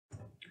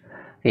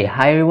Okay,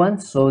 hi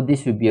everyone. So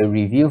this will be a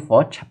review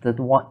for chapter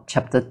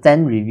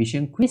 10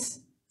 revision quiz,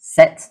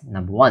 set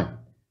number 1.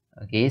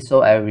 Okay,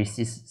 so I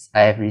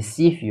have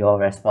received your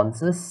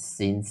responses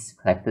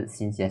collected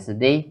since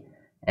yesterday,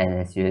 and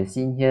as you have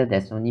seen here,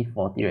 there's only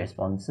 40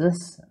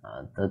 responses,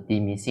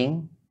 30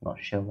 missing. Not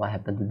sure what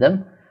happened to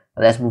them,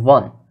 but let's move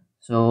on.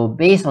 So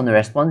based on the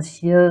responses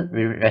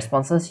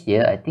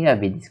here, I think I'll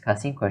be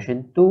discussing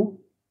question 2,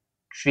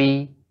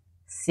 3,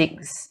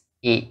 6,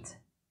 8,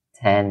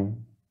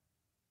 10,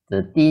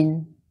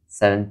 13,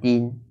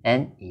 17,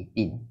 and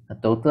 18. A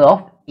total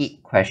of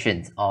 8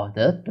 questions of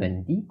the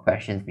 20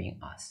 questions being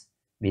asked.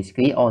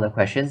 Basically, all the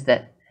questions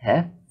that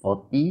have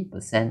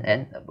 40%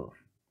 and above.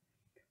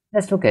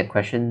 Let's look at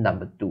question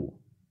number 2.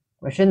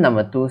 Question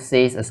number 2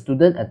 says a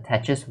student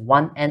attaches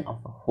one end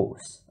of a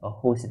hose. A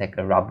hose is like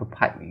a rubber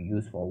pipe you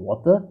use for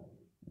water.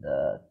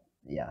 The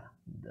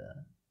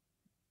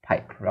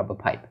rubber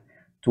pipe,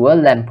 to a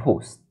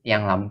lamppost,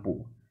 tiang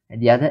lampu. At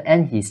the other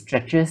end, he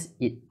stretches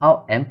it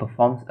out and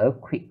performs a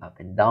quick up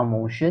and down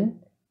motion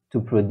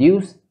to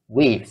produce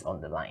waves on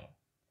the line.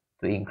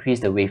 To increase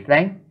the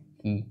wavelength,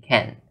 he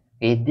can.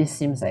 Okay, this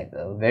seems like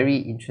a very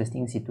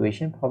interesting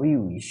situation. Probably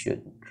we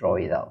should draw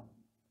it out.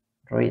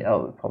 Draw it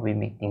out will probably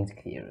make things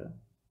clearer.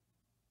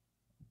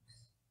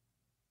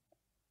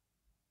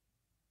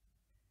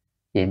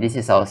 Okay, this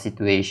is our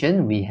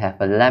situation. We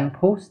have a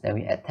lamppost, then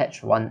we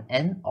attach one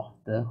end of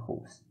the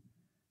hose.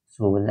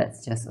 So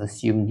let's just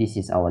assume this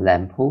is our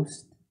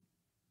lamppost.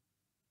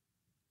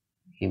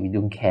 Okay, we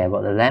don't care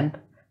about the lamp.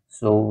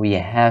 So we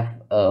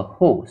have a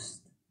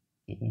hose.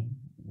 Okay,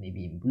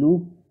 maybe in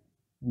blue.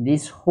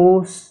 This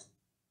hose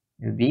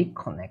will be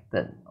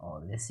connected,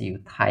 or let's say you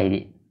tied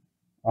it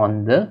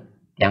on the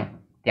tiang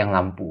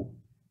lampu.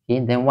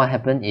 Okay, then what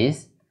happens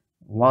is,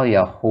 while you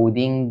are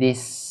holding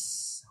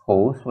this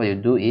hose, what you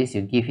do is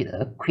you give it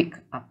a quick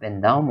up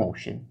and down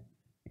motion.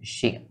 You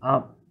shake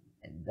up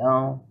and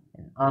down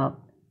and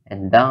up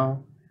and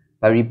down.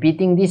 By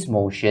repeating this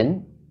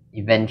motion,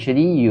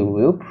 eventually you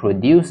will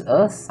produce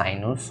a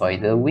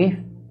sinusoidal wave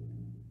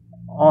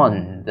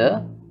on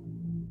the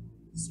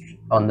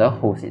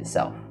hose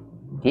itself.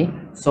 Okay,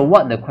 so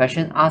what the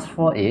question asks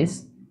for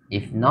is,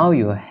 if now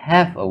you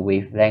have a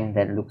wavelength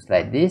that looks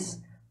like this,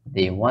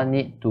 they want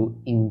it to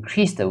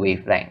increase the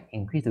wavelength.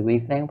 Increase the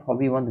wavelength,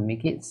 probably want to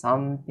make it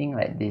something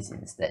like this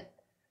instead.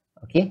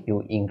 Okay,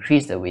 you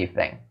increase the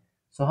wavelength.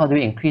 So how do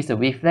we increase the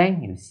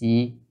wavelength? You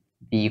see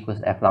V equals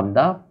F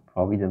lambda,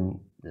 probably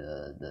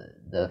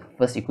the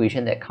first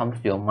equation that comes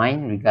to your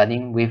mind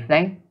regarding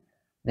wavelength.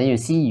 Then you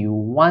see you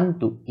want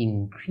to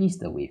increase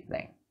the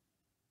wavelength.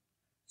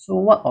 So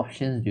what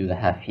options do you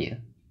have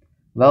here?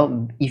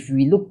 Well, if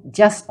we look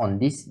just on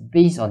this,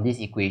 based on this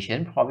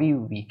equation, probably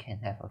we can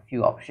have a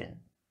few options.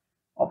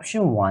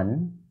 Option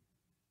 1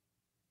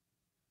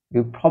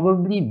 will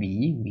probably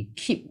be we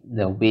keep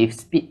the wave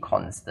speed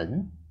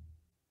constant,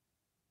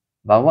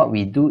 but what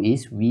we do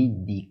is we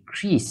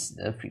decrease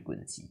the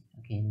frequency.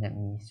 Okay, let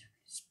me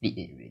split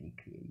it really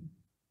clearly.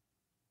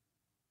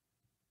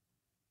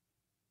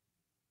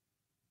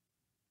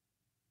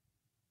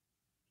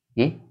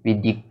 Okay, we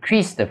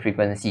decrease the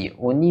frequency,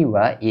 only we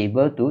are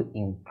able to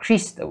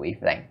increase the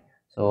wavelength.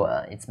 So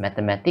it's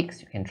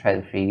mathematics, you can try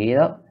to figure it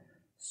out.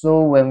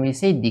 So when we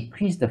say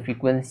decrease the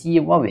frequency,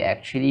 what we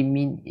actually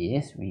mean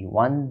is we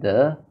want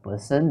the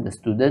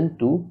student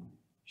to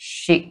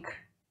shake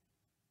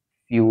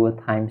fewer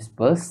times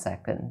per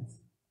second.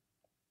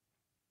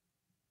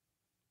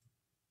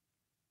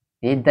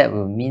 Okay, that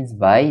will mean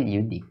by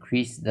you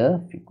decrease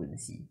the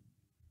frequency.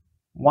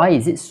 Why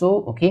is it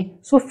so? Okay,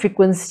 so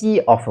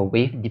frequency of a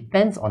wave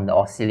depends on the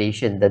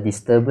oscillation, the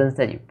disturbance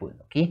that you put.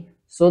 Okay,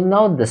 so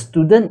now the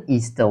student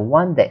is the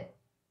one that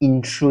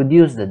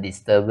introduced the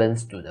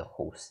disturbance to the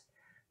hose.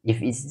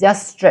 If it's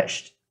just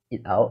stretched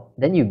it out,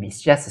 then you'll be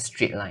just a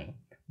straight line.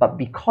 But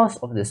because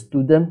of the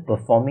student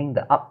performing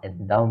the up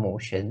and down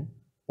motion,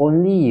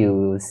 only you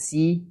will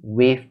see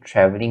wave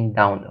traveling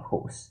down the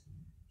hose.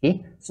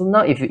 Okay, so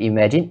now if you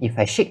imagine, if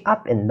I shake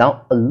up and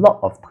down a lot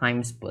of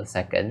times per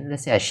second,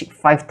 let's say I shake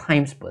 5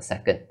 times per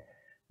second,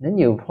 then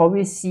you'll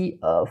probably see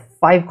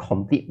 5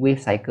 complete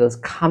wave cycles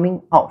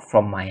coming out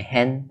from my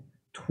hand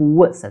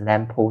towards the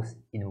lamppost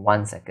in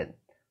 1 second.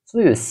 So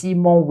you'll see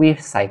more wave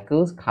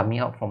cycles coming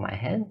out from my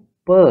hand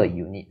per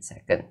unit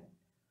second.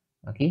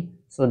 Okay,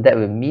 so that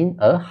will mean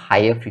a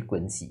higher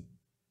frequency.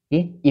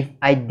 Okay, if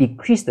I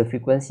decrease the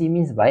frequency,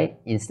 means by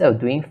instead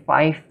of doing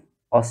 5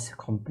 or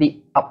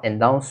complete up and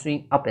down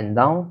swing up and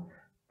down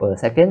per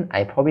second,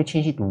 I probably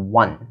change it to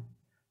 1.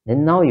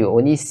 Then now you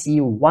only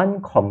see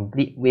 1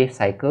 complete wave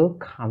cycle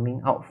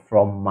coming out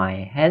from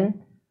my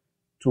hand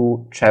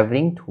to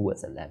traveling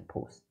towards the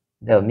lamppost.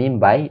 That will mean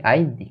by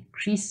I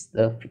decrease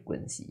the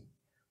frequency.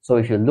 So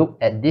if you look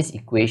at this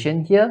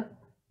equation here,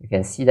 you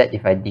can see that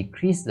if I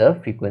decrease the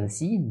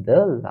frequency,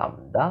 the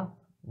lambda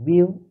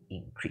will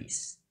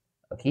increase.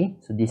 Okay,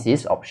 so this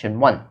is option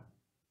 1.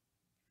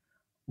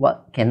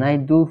 What can I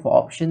do for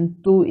option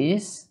 2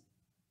 is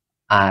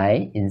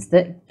I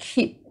instead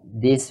keep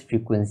this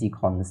frequency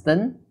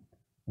constant,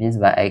 means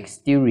by I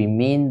still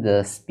remain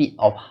the speed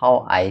of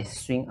how I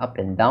swing up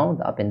and down,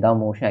 the up and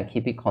down motion I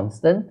keep it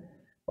constant,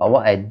 but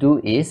what I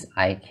do is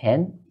I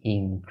can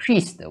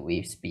increase the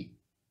wave speed.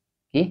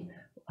 Okay,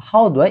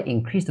 how do I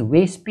increase the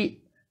wave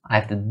speed? I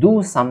have to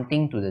do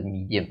something to the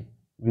medium.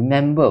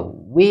 Remember,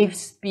 wave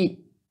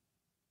speed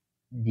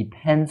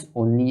depends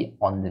only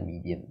on the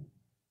medium.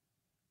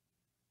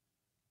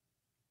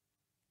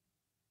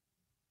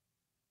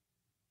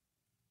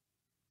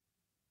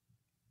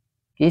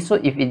 Okay, so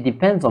if it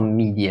depends on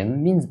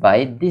medium, means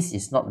by this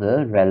is not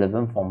the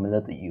relevant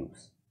formula to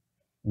use.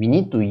 We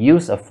need to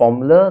use a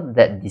formula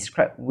that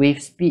describes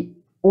wave speed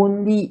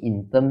only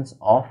in terms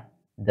of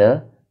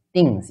the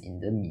things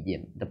in the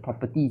medium, the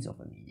properties of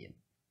a medium.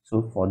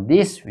 So for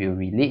this, we'll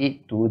relate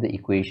it to the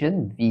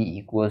equation V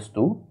equals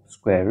to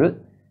square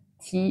root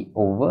T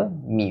over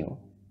mu.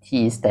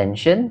 T is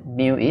tension,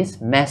 mu is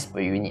mass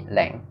per unit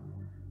length.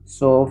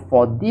 So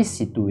for this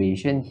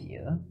situation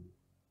here,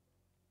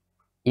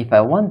 if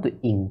I want to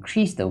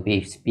increase the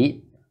wave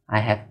speed, I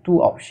have two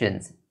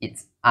options.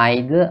 It's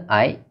either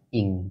I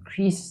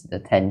increase the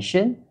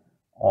tension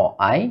or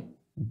I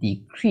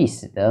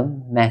decrease the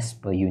mass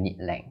per unit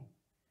length.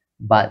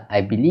 But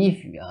I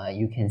believe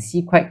you can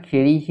see quite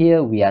clearly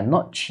here, we are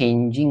not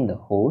changing the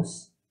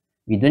hose.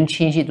 We don't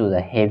change it to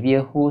the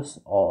heavier hose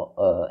or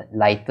a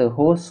lighter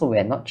hose, so we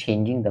are not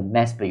changing the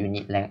mass per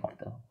unit length of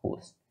the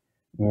hose.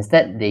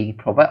 Instead, they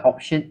provide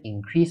option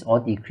increase or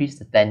decrease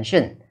the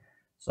tension.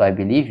 So I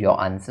believe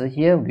your answer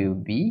here will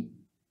be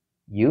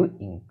you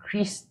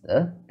increase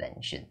the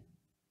tension.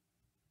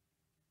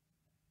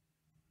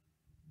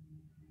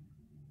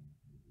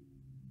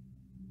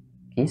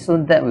 Okay,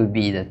 so that will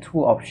be the two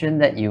options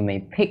that you may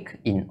pick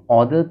in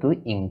order to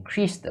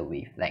increase the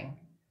wavelength.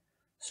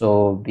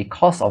 So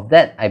because of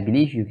that, I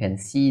believe you can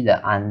see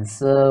the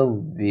answer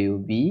will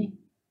be,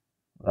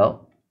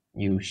 well,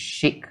 you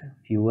shake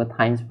fewer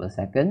times per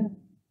second.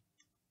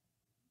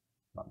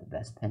 Not the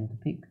best pen to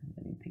pick.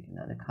 Let me pick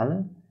another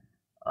color.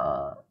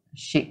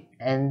 Shake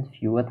and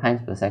fewer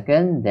times per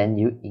second, then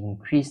you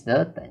increase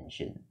the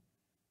tension.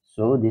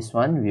 So this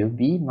one will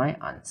be my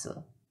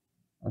answer.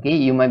 Okay,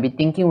 you might be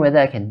thinking whether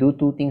I can do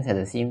two things at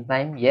the same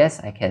time. Yes,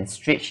 I can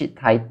stretch it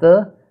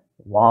tighter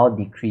while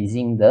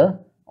decreasing the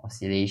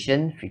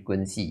oscillation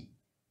frequency.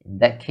 In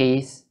that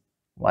case,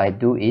 what I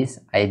do is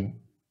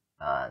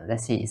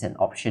let's say it's an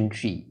option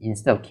 3.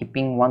 Instead of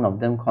keeping one of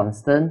them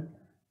constant,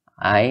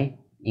 I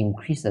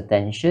increase the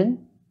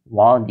tension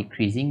while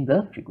decreasing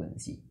the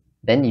frequency.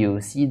 Then you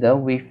see the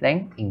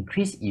wavelength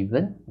increase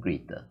even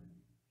greater.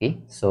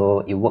 Okay,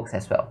 so it works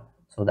as well.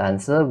 So the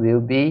answer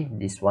will be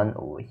this one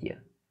over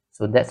here.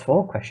 So that's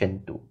for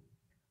question 2.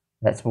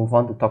 Let's move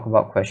on to talk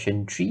about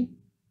question 3.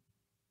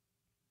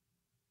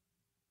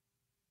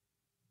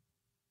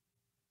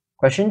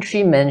 Question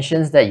 3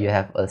 mentions that you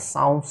have a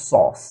sound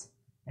source,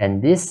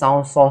 and this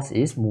sound source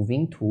is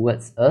moving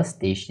towards a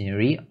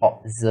stationary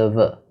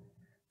observer.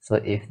 So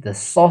if the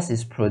source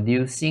is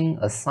producing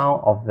a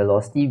sound of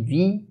velocity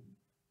v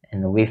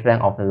and a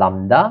wavelength of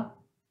lambda,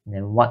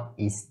 then what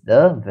is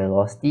the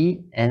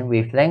velocity and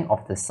wavelength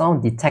of the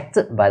sound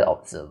detected by the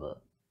observer?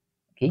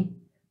 Okay,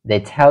 they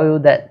tell you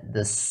that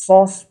the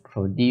source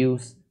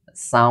produces a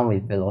sound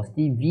with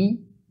velocity v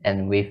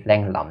and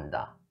wavelength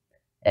lambda.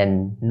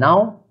 And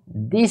now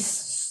this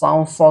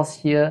sound source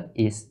here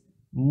is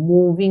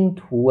moving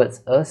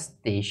towards a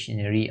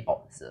stationary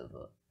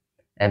observer.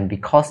 And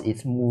because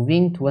it's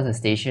moving towards a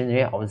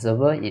stationary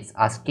observer, it's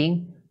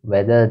asking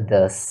whether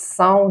the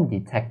sound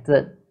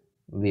detected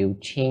will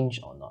change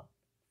or not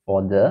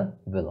for the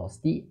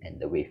velocity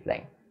and the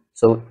wavelength.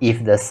 So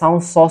if the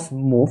sound source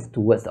moves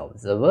towards the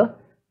observer,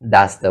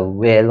 does the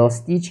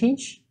velocity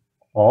change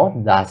or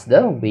does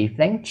the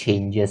wavelength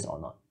changes or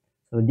not?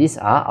 So these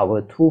are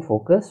our two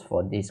focus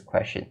for this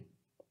question.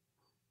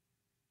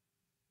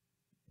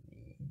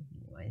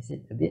 Minimize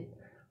it a bit.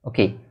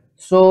 Okay,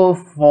 so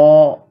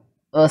for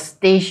a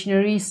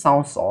stationary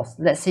sound source,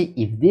 let's say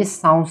if this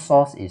sound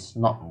source is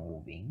not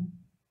moving,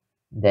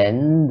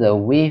 then the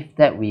wave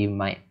that we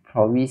might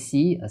probably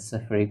see, a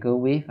spherical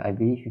wave, I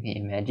believe you can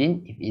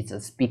imagine, if it's a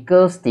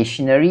speaker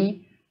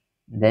stationary,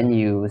 then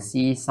you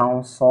see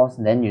sound source,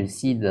 then you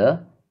see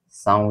the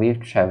sound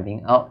wave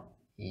traveling out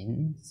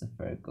in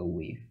spherical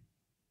wave.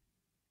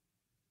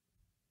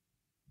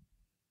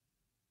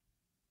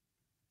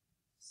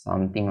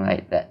 Something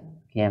like that.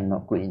 Okay, I'm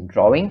not good in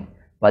drawing,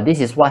 but this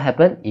is what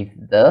happens if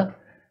the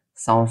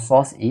sound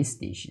source is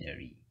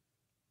stationary.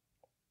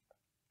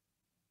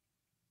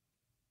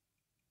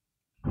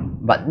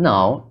 But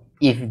now,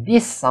 if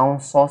this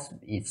sound source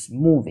is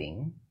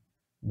moving,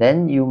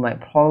 then you might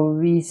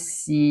probably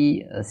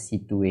see a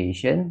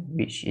situation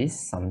which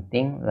is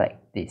something like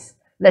this.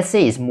 Let's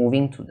say it's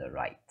moving to the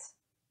right.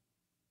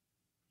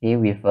 Okay,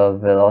 with a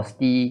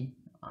velocity,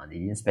 they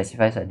didn't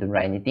specify, so I don't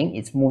write anything.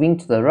 It's moving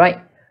to the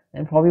right,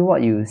 then probably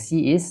what you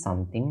see is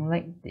something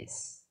like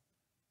this.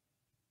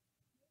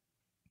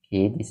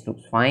 Okay, this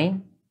looks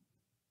fine.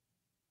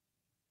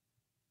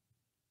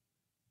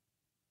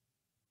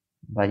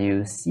 But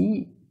you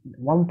see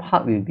one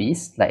part will be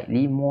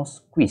slightly more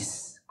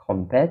squeezed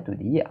compared to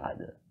the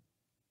other.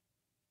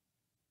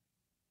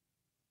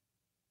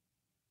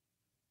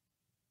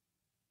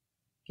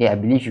 Okay, I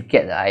believe you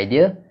get the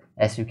idea.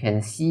 As you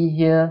can see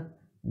here,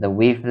 the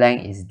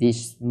wavelength is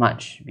this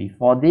much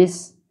before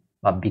this,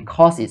 but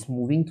because it's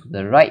moving to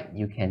the right,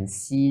 you can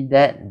see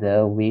that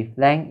the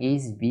wavelength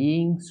is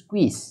being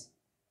squeezed.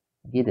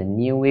 Okay, the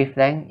new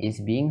wavelength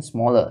is being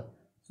smaller.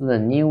 So the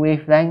new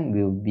wavelength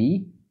will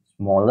be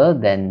smaller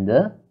than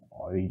the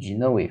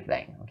original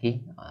wavelength.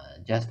 Okay,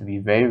 just to be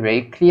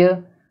very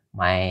clear,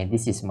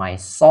 this is my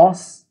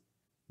source,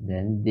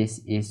 then this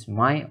is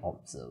my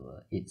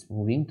observer. It's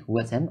moving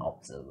towards an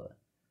observer.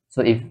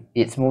 So if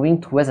it's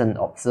moving towards an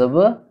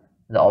observer,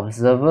 the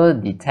observer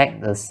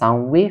detects the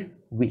sound wave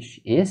which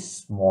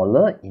is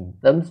smaller in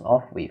terms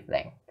of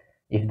wavelength.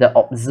 If the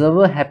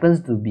observer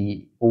happens to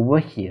be over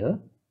here,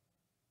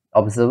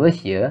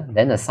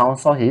 then the sound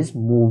source is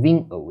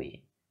moving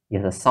away.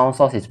 If the sound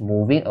source is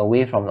moving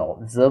away from the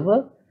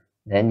observer,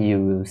 then you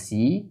will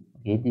see,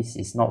 okay, this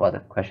is not what the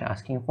question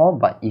asking for,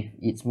 but if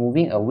it's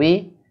moving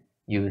away,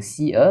 you will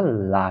see a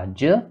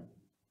larger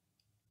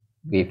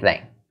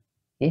wavelength.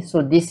 Okay,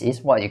 so this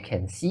is what you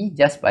can see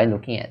just by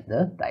looking at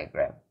the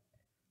diagram.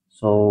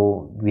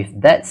 So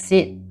with that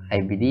said,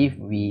 I believe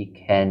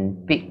we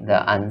can pick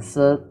the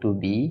answer to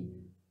be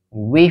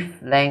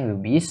wavelength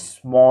will be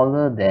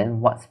smaller than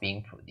what's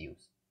being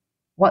produced.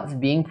 What's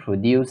being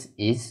produced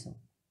is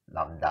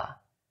lambda.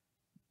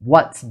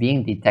 What's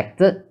being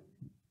detected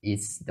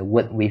is the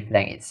word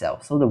wavelength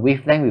itself. So the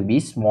wavelength will be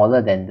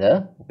smaller than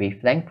the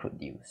wavelength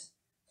produced.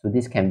 So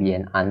this can be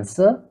an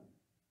answer,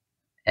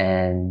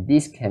 and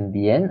this can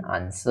be an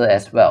answer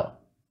as well.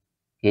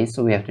 Okay,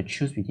 so we have to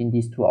choose between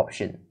these two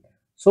options.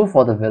 So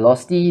for the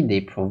velocity,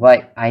 they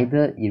provide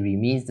either it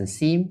remains the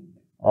same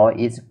or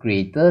it's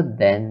greater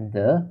than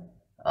the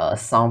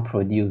sound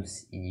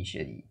produced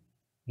initially.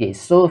 Okay,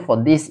 so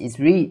for this, it's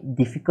really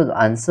difficult to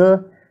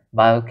answer,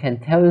 but I can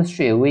tell you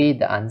straight away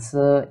the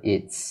answer,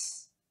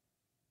 it's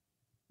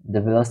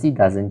the velocity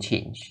doesn't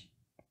change.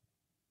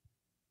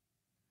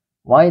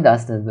 Why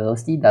does the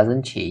velocity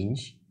doesn't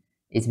change?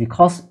 It's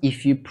because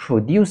if you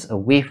produce a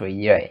wave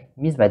already, right, it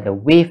means that the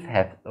wave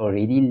has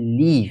already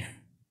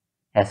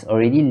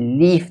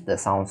left the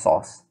sound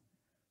source.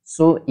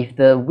 So if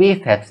the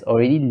wave has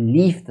already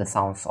left the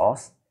sound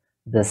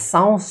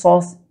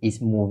source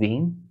is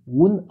moving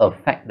won't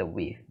affect the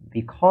wave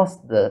because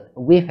the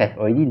wave has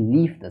already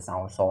left the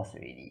sound source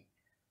already.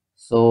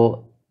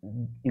 So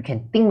you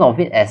can think of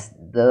it as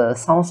the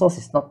sound source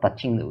is not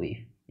touching the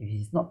wave. If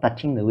it's not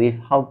touching the wave,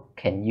 how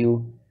can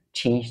you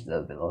change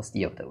the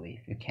velocity of the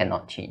wave? You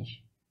cannot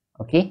change.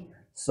 Okay,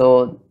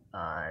 so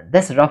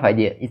that's a rough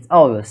idea. It's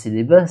out of your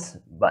syllabus,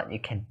 but you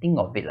can think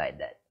of it like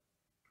that.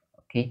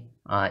 Okay,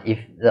 if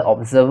the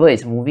observer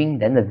is moving,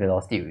 then the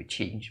velocity will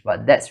change,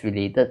 but that's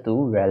related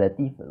to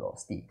relative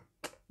velocity,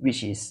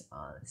 which is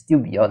still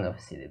beyond the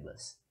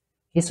syllabus.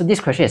 Okay, so this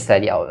question is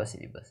slightly out of your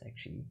syllabus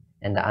actually,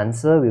 and the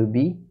answer will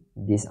be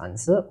this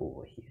answer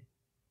over here.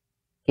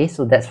 Okay,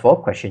 so that's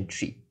for question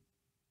 3.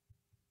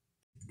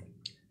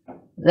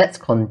 Let's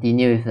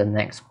continue with the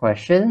next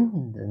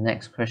question. The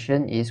next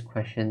question is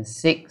question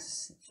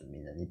 6. Zoom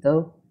in a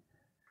little.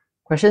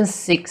 Question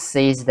 6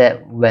 says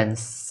that when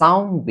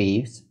sound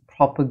waves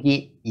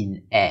propagate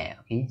in air,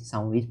 okay,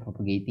 sound waves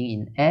propagating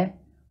in air,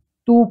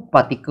 two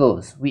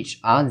particles which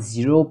are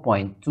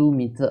 0.2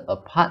 meter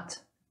apart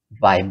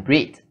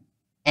vibrate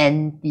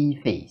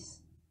anti-phase.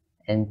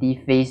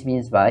 Anti-phase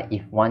means by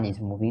if one is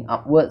moving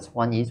upwards,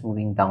 one is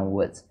moving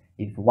downwards.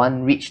 If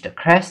one reach the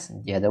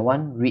crest, the other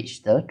one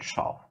reach the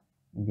trough.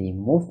 They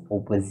move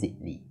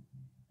oppositely.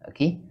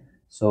 Okay,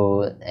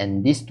 so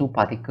and these two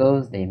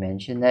particles, they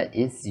mention that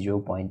is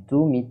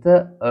 0.2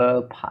 meter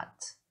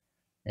apart.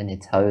 And they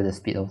tell you the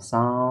speed of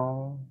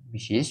sound,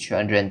 which is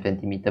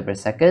 320 meter per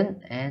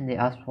second, and they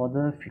ask for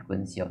the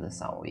frequency of the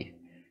sound wave.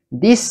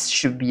 This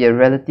should be a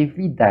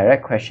relatively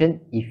direct question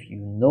if you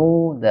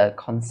know the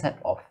concept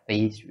of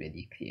phase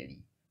really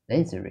clearly. Then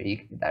it's a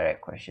really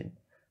direct question.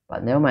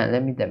 But never mind,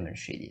 let me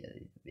demonstrate it a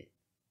little bit.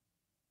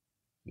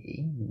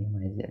 Okay,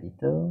 minimize it a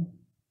little.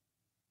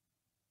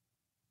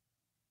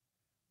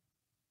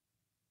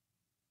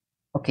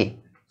 Okay,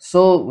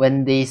 so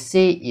when they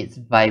say it's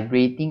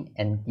vibrating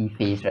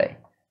anti-phase, right,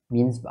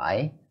 means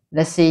by,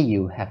 let's say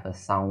you have a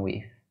sound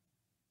wave.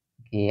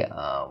 Okay,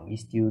 we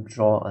still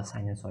draw a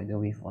sinusoidal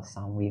wave for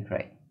sound wave,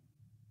 right?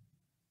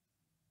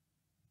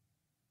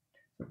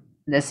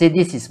 Let's say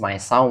this is my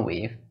sound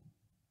wave,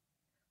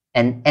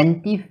 and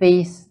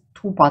anti-phase,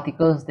 two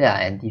particles that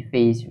are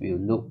anti-phase will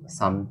look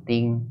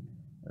something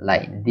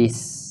like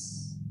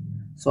this.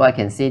 So I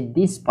can say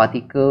this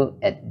particle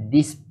at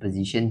this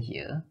position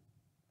here,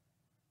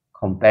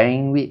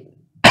 comparing with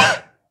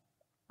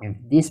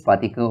this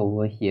particle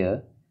over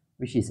here,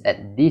 which is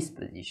at this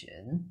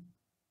position.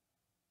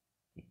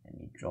 Okay, let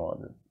me draw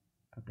the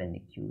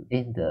perpendicular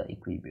in the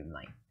equilibrium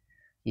line.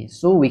 Okay,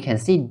 so we can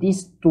see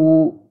these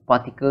two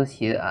particles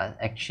here are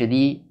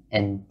actually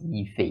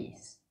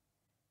anti-phase.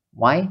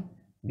 Why?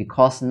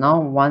 Because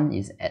now one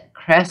is at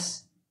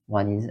crest,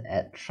 one is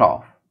at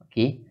trough.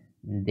 Okay,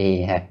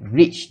 they have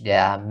reached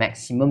their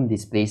maximum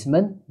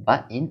displacement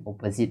but in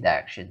opposite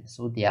direction,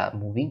 so they are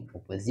moving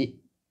opposite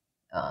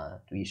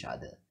to each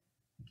other.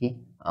 Okay,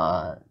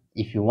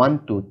 if you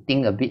want to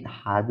think a bit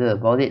harder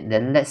about it,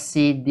 then let's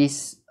say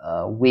this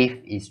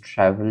wave is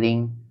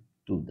traveling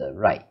to the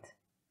right,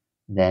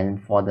 then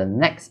for the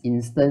next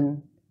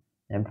instant,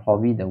 then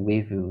probably the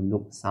wave will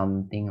look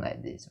something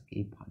like this.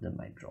 Okay, pardon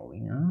my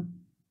drawing.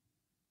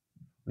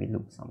 Will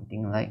look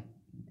something like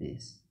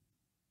this.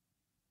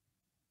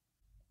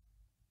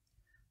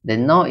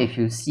 Then now if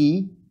you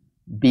see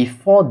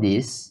before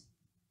this,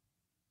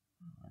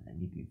 let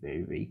me be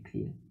very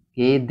clear.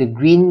 Okay, the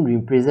green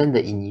represent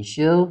the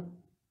initial.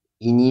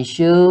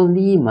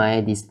 Initially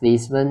my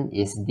displacement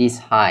is this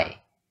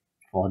high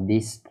for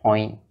this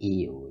point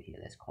A over here.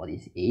 Let's call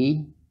this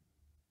A.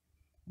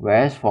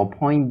 Whereas for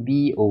point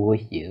B over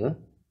here,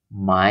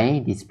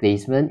 my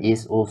displacement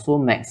is also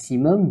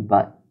maximum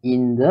but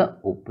in the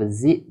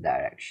opposite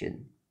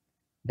direction.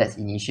 That's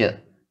initial.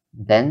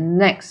 Then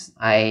next,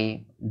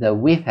 the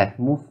wave have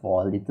moved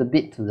for a little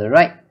bit to the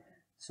right.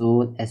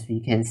 So as we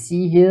can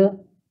see here,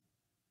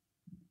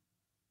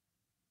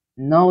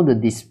 now the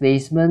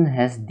displacement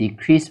has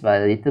decreased by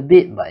a little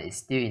bit, but it's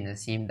still in the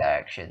same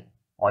direction.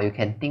 Or you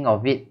can think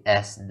of it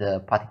as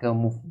the particle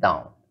moved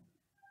down.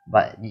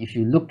 But if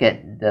you look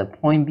at the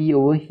point B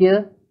over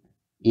here,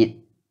 it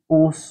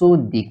also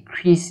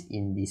decreased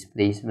in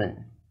displacement.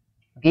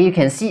 Okay, you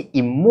can see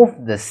it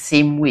moved the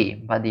same way,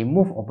 but they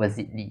move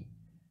oppositely.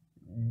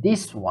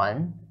 This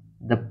one,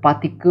 the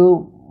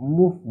particle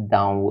moved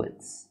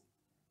downwards.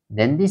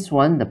 Then this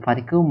one, the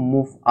particle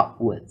moved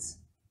upwards.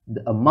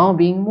 The amount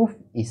being moved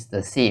is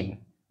the same.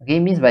 Okay,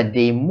 means that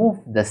they move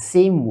the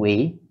same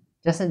way,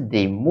 just that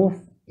they move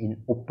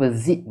in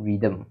opposite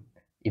rhythm.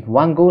 If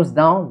one goes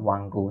down,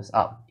 one goes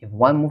up. If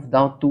one moves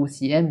down 2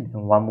 cm,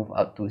 then one move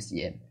up 2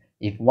 cm.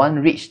 If one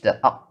reach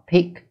the up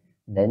peak,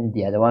 then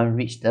the other one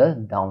reach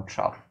the down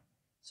trough.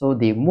 So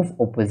they move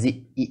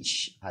opposite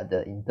each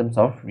other in terms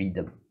of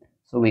rhythm.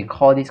 So we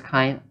call this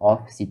kind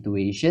of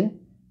situation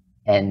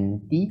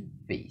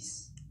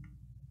antiphase.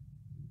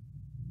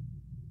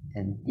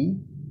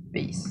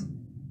 Antiphase.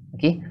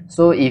 Okay,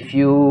 so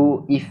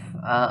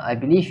I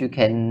believe you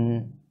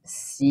can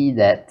see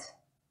that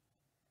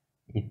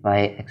if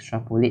I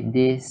extrapolate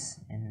this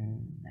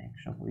and I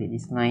extrapolate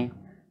this line,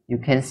 you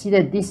can see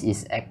that this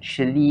is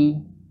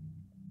actually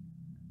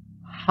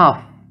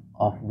half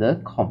of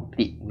the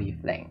complete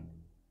wavelength.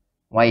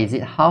 Why is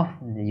it half?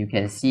 You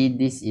can see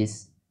this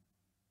is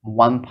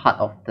one part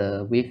of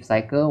the wave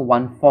cycle,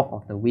 1/4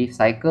 of the wave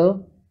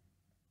cycle,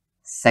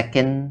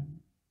 second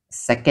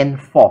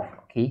fourth.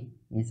 Okay,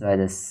 means like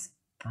this.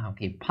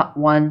 Okay, part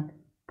 1,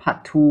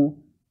 part 2,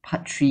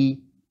 part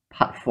 3,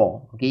 part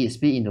 4. Okay, you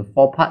split into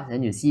 4 parts,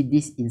 and you see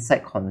this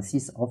inside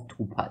consists of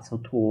 2 parts. So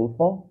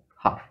 2/4,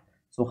 half.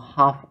 So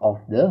half of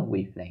the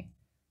wavelength.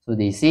 So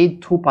they say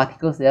 2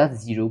 particles that are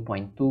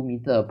 0.2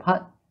 meter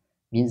apart,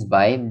 means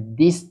by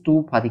these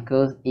 2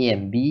 particles A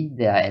and B,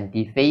 they are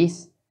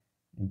antiphase.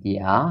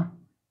 Their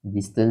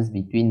distance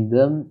between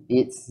them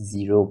is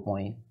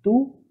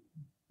 0.2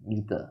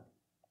 meter.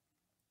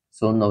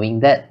 So knowing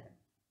that,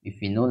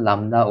 if we know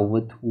lambda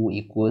over 2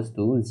 equals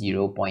to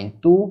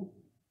 0.2,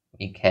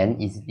 we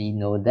can easily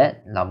know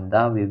that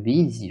lambda will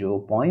be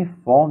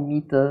 0.4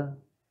 meter.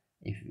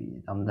 If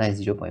lambda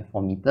is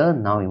 0.4 meter,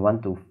 now we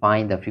want to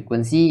find the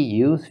frequency,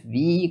 use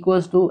V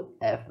equals to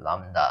F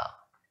lambda.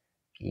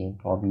 Okay,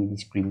 probably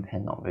this green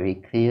pen not very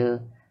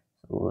clear.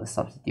 So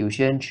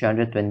substitution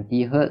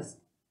 320 Hz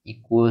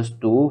equals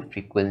to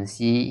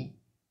frequency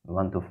we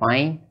want to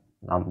find.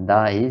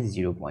 Lambda is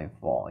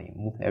 0.4. You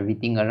move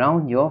everything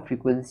around, your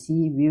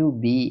frequency will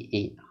be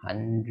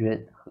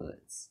 800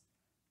 Hz.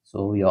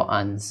 So your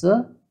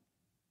answer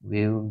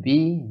will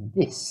be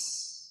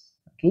this.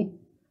 Okay,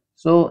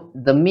 so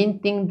the main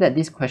thing that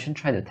this question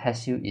tries to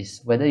test you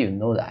is whether you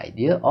know the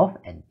idea of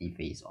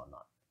antiphase or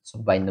not. So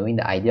by knowing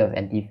the idea of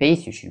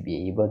antiphase, you should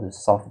be able to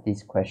solve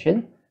this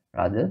question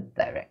rather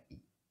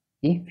directly.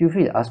 Okay, feel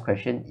free to ask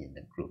questions in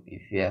the group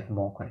if you have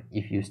more questions,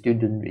 if you still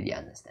don't really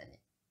understand it.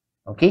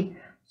 Okay,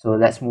 so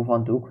let's move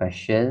on to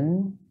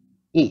question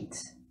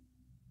 8.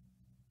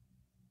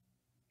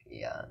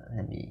 Yeah,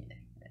 let me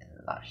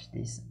enlarge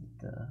this a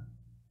little.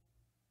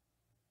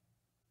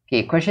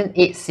 Okay, question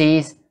 8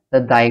 says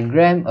the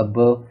diagram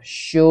above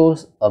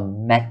shows a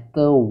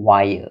metal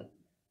wire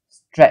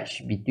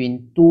stretched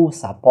between 2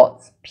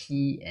 supports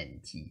P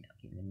and T.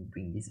 Okay, let me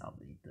bring this up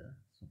later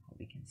so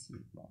we can see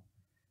it more.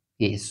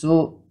 Okay,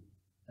 so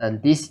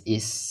this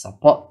is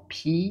support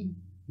P,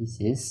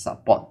 this is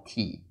support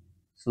T.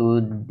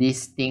 So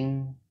this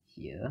thing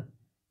here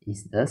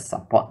is the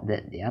support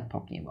that they are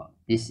talking about.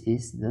 This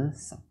is the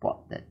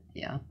support that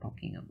they are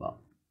talking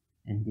about.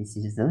 And this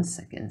is the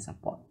second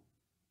support.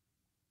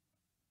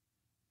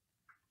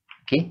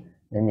 Okay,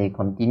 then they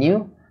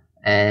continue.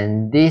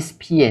 And this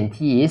P and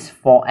T is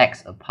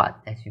 4x apart.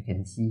 As you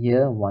can see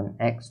here,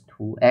 1x,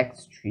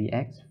 2x,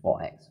 3x,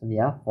 4x. So they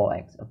are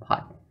 4x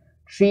apart.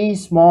 3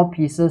 small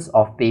pieces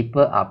of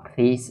paper are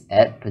placed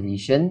at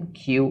position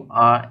Q,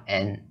 R,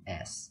 and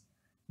S.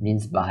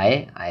 means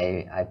by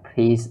I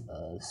place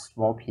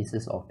small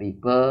pieces of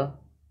paper.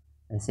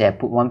 Let's say I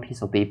put one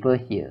piece of paper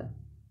here.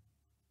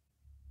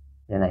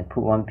 Then I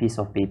put one piece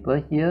of paper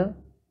here.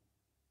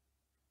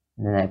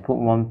 And then I put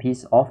one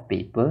piece of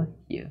paper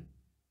here.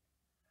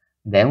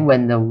 Then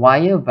when the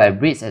wire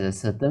vibrates at a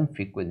certain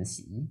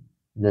frequency,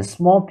 the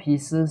small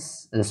piece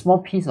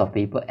of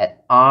paper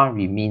at R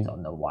remains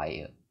on the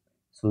wire.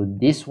 So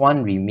this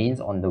one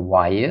remains on the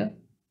wire,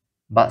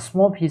 but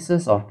small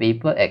pieces of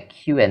paper at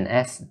Q and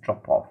S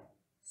drop off.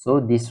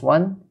 So this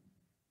one,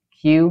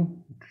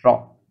 Q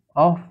drop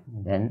off,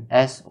 then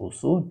S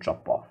also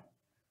drop off.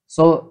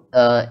 So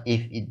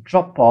if it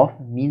drop off,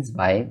 means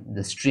by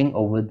the string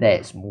over there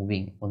is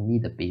moving, only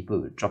the paper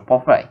will drop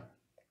off, right?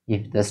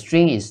 If the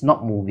string is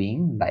not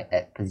moving, like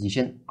at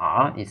position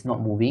R, it's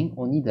not moving,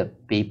 only the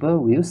paper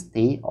will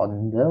stay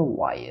on the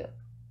wire.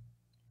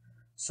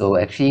 So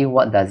actually,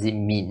 what does it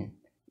mean?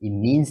 It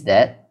means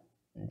that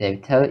they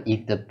tell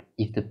if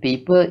the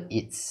paper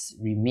it's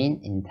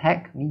remain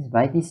intact, means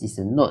by this is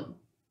a node.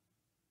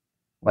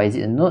 Why is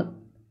it a node?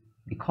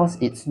 Because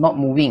it's not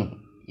moving.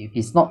 If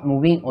it's not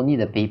moving, only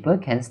the paper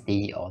can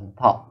stay on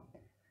top.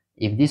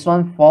 If this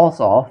one falls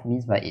off,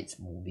 means by it's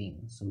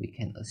moving. So we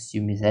can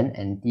assume it's an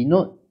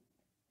antinode,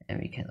 and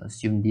we can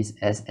assume this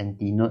as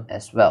antinode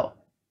as well.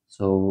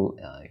 So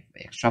if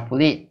we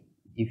extrapolate,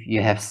 if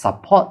you have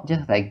support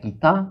just like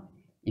guitar,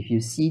 if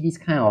you see this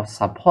kind of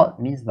support,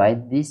 means by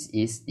this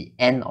is the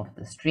end of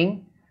the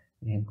string,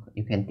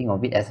 you can think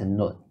of it as a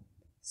node.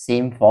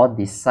 Same for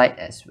this side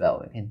as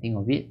well, you can think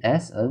of it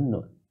as a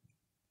node.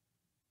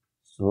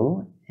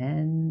 So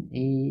N,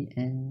 A,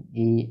 N,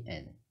 A,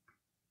 N.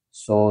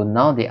 So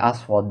now they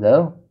ask for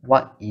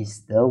what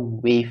is the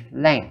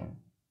wavelength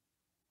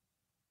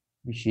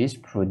which is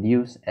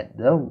produced at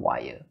the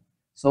wire.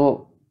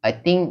 So I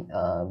think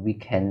we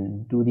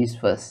can do this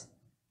first.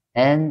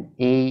 N,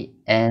 A,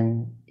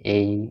 N,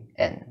 A,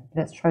 N.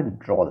 Let's try to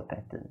draw the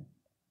pattern.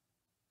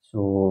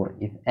 So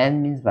if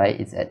N means by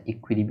it's at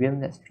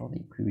equilibrium, let's draw the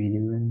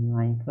equilibrium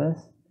line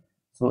first.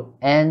 So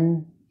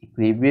N,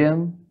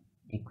 equilibrium,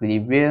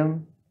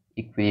 equilibrium,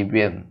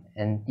 equilibrium.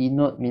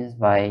 Antinode means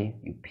by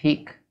you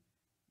pick,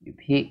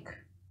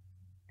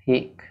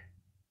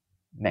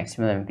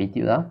 maximum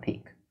amplitude,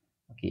 pick.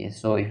 Okay,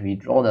 so if we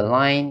draw the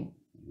line,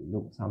 it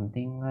will look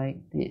something like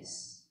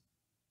this.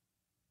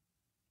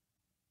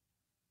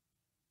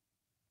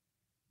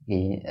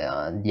 Okay,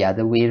 the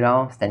other way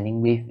around,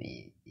 standing wave,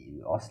 it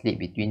will oscillate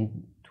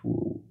between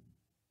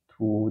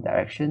two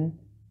direction.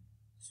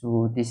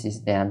 So this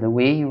is the other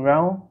way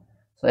around.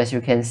 So as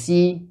you can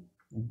see,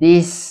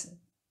 this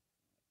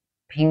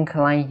pink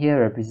line here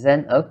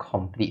represent a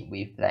complete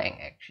wavelength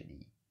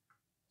actually.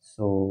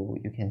 So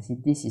you can see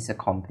this is a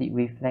complete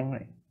wavelength,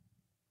 right?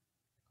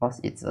 Because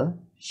it's a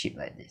shape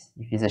like this.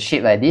 If it's a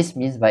shape like this,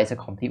 means by it's a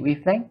complete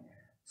wavelength.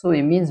 So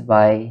it means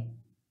by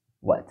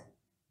what?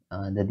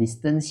 The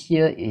distance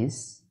here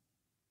is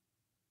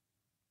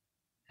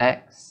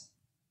x,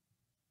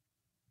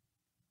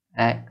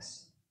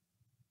 x,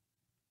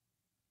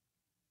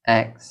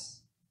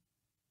 x,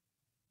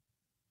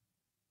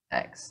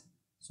 x.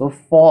 So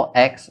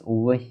 4x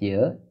over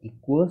here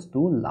equals to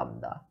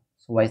lambda.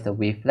 So what is the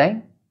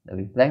wavelength? The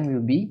wavelength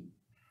will be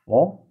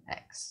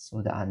 4x.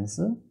 So the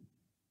answer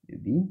will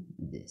be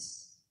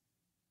this.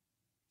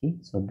 Okay,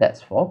 so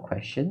that's for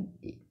question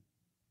 8.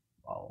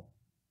 Wow.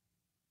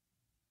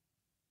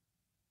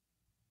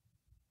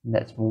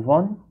 Let's move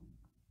on.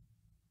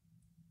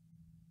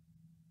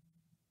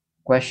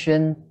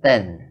 Question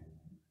 10.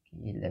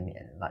 Okay, let me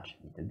enlarge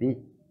a little bit.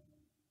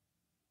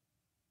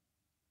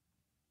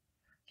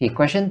 Okay,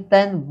 question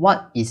 10.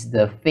 What is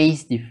the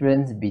phase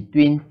difference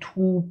between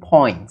 2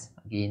 points?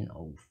 Again,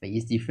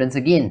 phase difference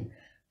again.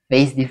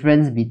 Phase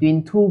difference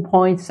between 2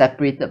 points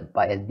separated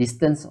by a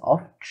distance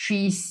of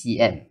 3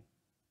 cm.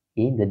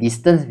 Okay, the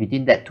distance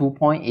between that 2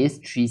 points is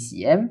 3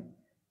 cm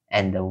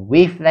and the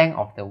wavelength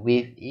of the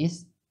wave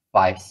is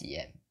 5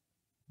 cm.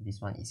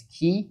 This one is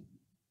key.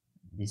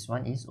 This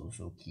one is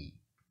also key.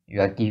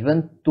 You are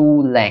given 2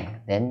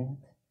 lengths, then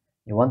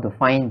you want to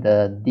find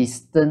the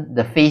distance,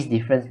 the phase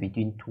difference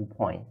between 2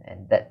 points,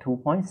 and that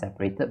 2 points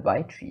separated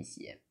by 3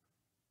 cm.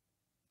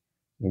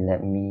 Okay,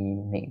 let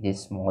me make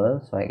this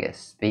smaller so I get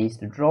space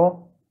to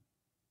draw.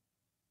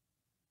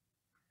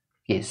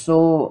 Okay,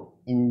 so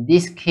in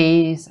this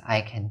case,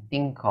 I can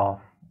think of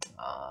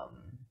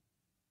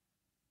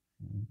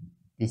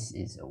this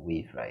is a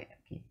wave, right?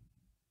 Okay.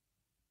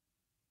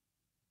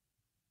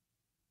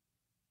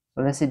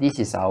 So let's say this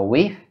is our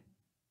wave.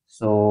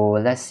 So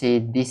let's say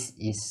this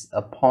is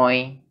a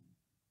point,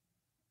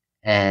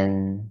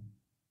 and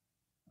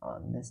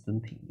let's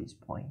don't pick this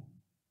point.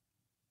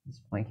 This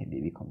point can be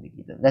a bit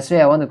complicated. Let's say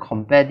I want to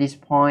compare this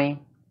point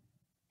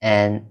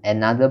and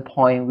another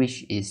point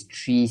which is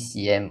 3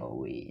 cm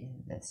away.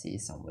 Let's say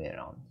somewhere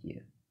around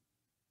here.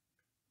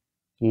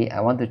 Okay,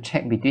 I want to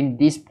check between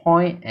this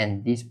point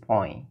and this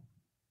point.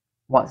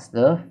 What's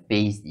the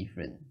phase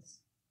difference?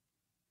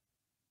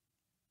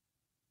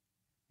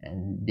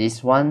 And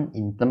this one,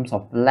 in terms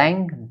of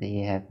length,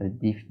 they have a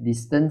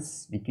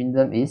distance between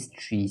them is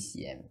 3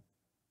 cm.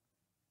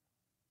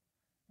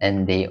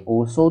 and they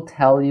also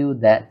tell you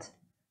that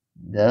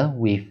the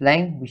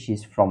wavelength, which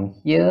is from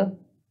here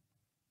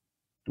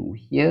to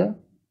here,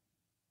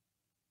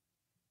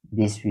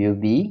 this will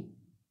be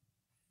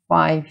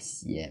 5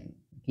 cm.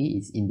 Okay,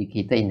 it's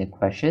indicated in the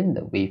question,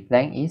 the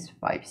wavelength is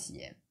 5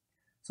 cm.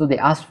 So they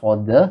ask for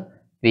the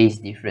phase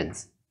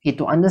difference. Okay,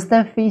 to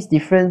understand phase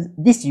difference,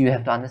 this you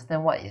have to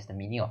understand what is the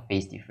meaning of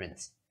phase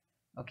difference.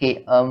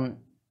 Okay,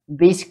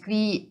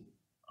 basically,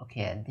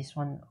 okay, this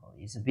one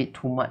is a bit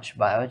too much,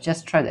 but I'll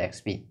just try to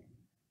explain.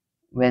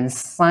 When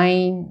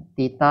sine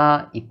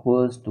theta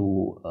equals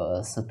to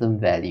a certain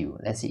value,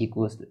 let's say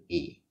equals to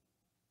A,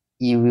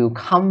 it will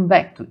come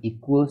back to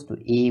equals to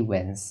A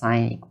when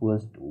sine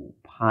equals to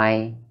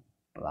pi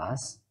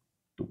plus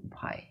 2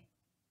 pi.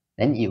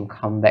 Then it will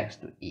come back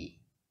to A.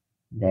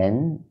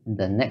 Then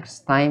the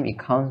next time it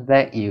comes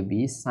back, it will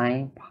be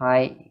sine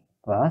pi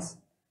plus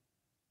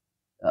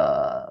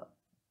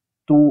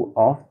 2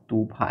 of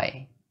 2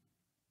 pi.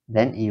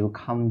 Then it will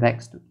come back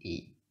to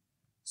A.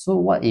 So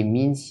what it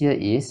means here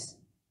is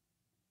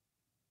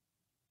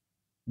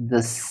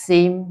the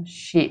same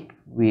shape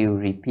will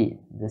repeat,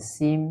 the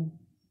same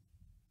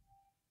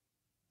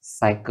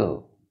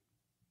cycle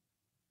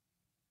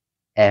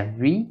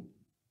every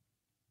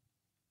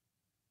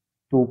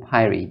 2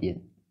 pi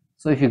radian.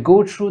 So if you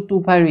go through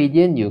 2 pi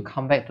radian, you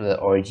come back to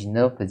the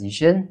original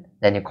position,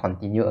 then you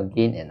continue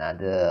again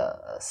another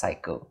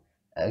cycle.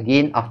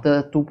 Again,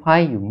 after 2 pi,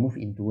 you move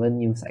into a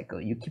new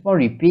cycle. You keep on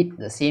repeat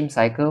the same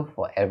cycle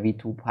for every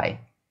 2 pi.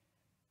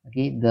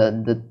 Okay,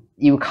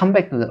 you will come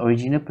back to the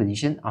original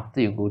position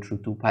after you go through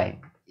 2 pi.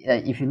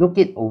 If you look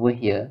it over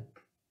here,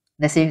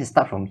 let's say you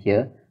start from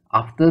here,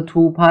 after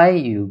 2 pi,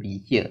 you'll be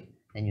here.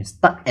 Then you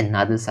start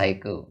another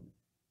cycle,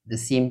 the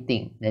same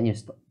thing. Then you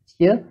start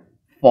here,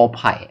 4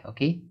 pi,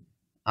 okay?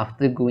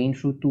 After going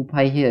through 2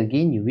 pi here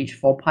again, you reach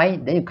 4 pi,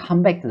 then you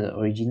come back to the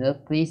original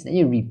place, then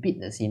you repeat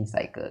the same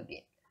cycle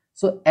again.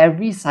 So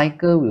every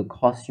cycle will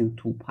cost you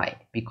 2 pi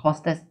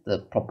because that's the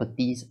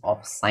properties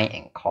of sine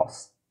and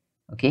cos.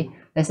 Okay,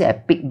 let's say I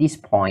pick this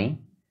point,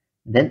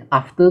 then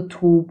after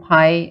 2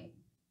 pi,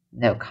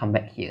 that will come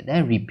back here. Then I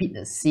repeat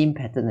the same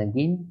pattern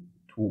again,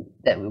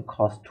 that will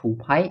cost 2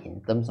 pi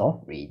in terms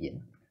of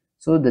radian.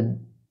 So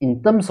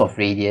in terms of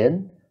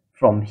radian,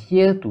 from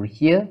here to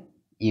here,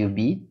 it will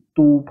be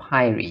 2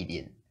 pi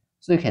radian.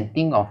 So you can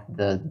think of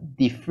the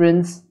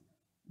difference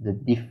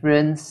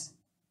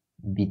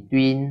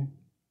between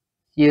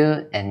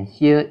here and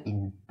here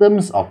in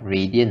terms of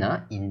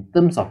radian. In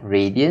terms of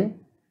radian,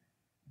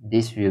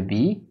 this will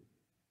be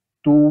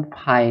 2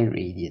 pi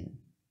radian,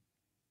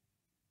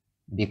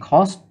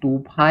 because 2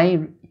 pi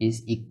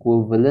is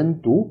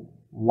equivalent to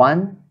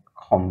 1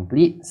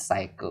 complete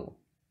cycle.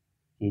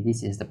 Okay,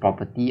 this is the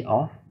property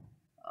of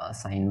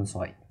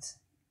sinusoids.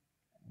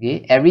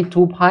 Okay, every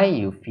 2 pi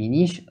you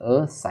finish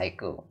a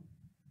cycle.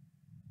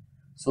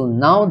 So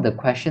now the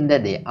question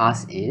that they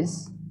ask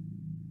is,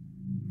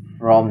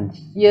 from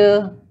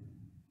here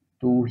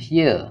to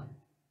here,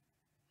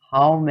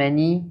 how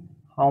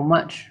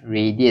much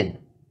radian?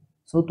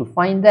 So to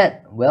find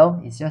that, well,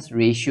 it's just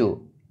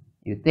ratio.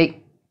 You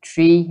take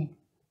 3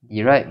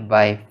 divided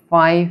by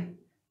 5,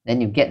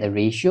 then you get the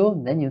ratio,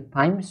 then you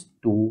times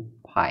 2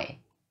 pi.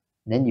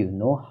 Then you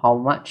know how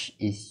much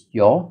is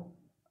your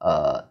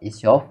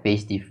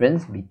phase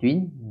difference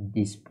between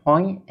this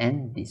point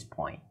and this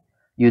point.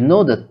 You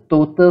know the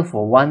total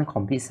for one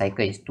complete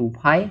cycle is 2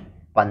 pi,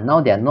 but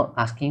now they are not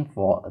asking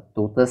for a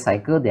total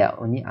cycle, they are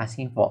only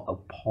asking for a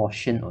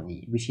portion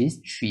only, which is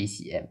 3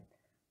 cm.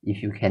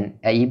 If you are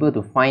able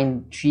to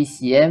find 3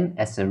 cm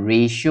as a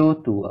ratio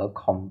to a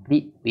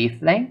complete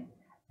wavelength,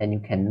 then you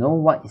can know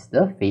what is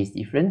the phase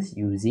difference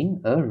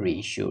using a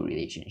ratio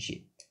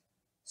relationship.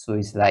 So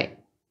it's like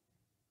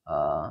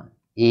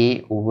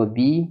A over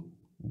B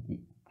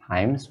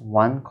times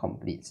 1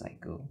 complete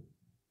cycle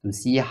to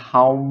see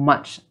how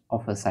much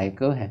of a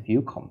cycle have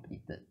you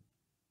completed.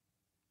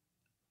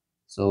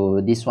 So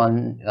this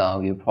one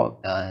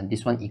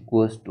this one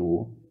equals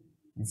to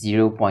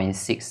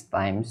 0.6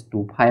 times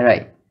 2 pi,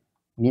 right?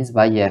 Means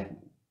by you have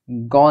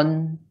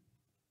gone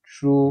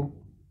through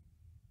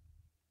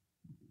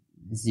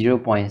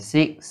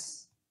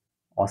 0.6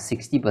 or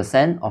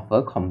 60% of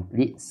a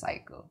complete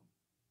cycle.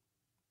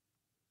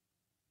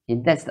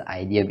 Okay, that's the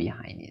idea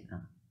behind it.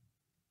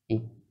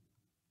 Okay.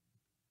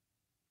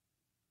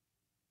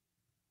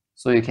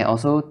 So you can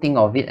also think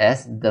of it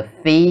as the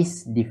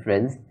phase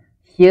difference.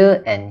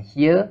 Here and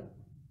here,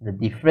 the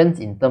difference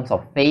in terms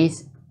of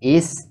phase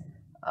is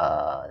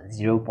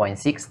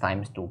 0.6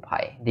 times 2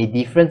 pi. They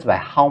differ by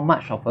how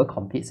much of a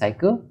complete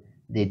cycle?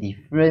 They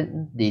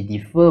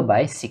differ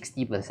by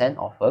 60%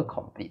 of a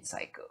complete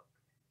cycle.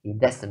 Okay,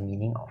 that's the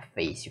meaning of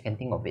phase. You can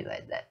think of it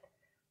like that.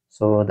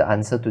 So the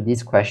answer to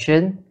this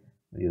question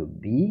will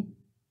be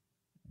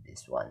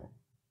this one.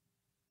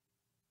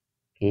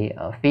 Okay,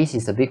 phase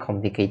is a bit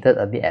complicated,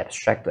 a bit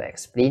abstract to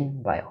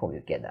explain, but I hope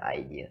you get the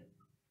idea.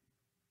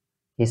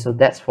 Okay, so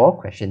that's for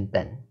question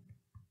 10.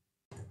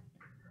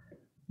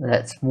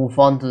 Let's move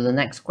on to the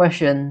next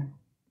question.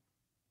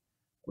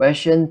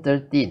 Question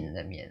 13.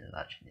 Let me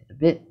enlarge it a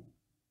bit.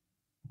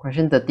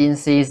 Question 13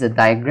 says the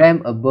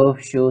diagram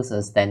above shows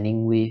a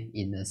standing wave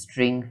in a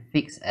string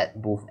fixed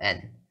at both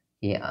ends.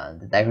 Okay,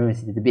 the diagram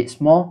is a little bit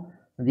small.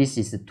 This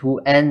is the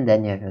 2N,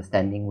 then you have your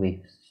standing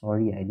wave.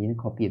 Sorry, I didn't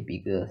copy a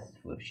bigger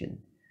version.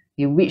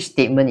 Okay, which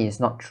statement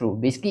is not true?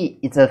 Basically,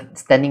 it's a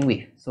standing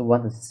wave. So we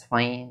want to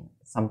find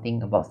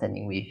something about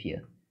standing wave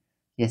here.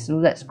 Okay, so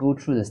let's go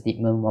through the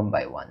statement one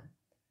by one.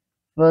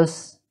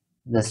 First,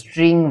 the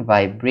string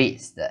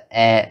vibrates the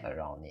air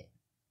around it.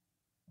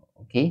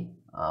 Okay,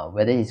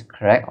 whether it's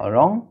correct or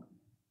wrong,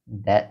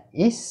 that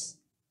is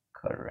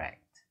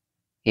correct.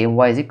 Okay,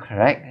 why is it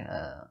correct?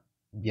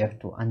 You have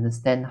to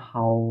understand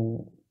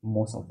how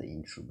most of the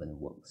instrument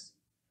works.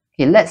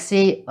 Okay, let's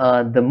say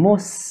the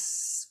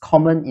most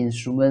common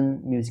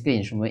instrument, musical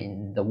instrument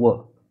in the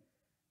world,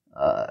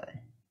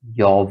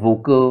 your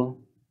vocal,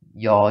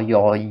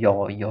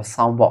 your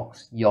sound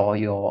box,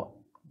 the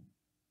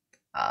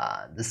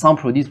sound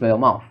produced by your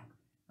mouth.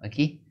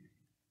 Okay,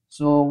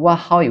 so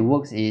how it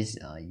works is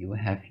you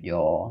have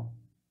your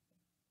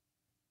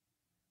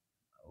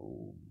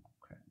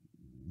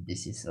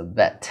this is a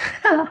bad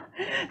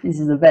this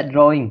is a bad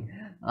drawing.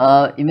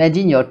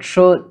 Imagine your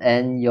throat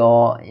and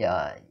your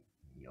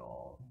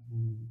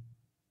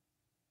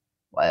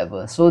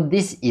whatever. So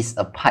this is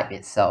a pipe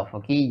itself.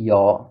 Okay,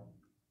 your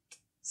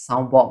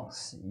sound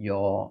box,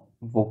 your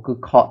vocal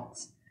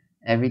cords,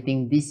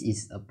 everything, this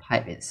is a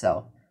pipe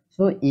itself.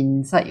 So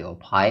inside your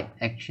pipe,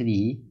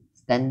 actually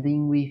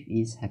standing wave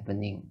is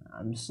happening.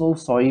 I'm so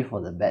sorry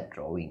for the bad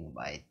drawing,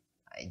 but I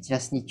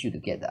just need you to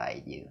get the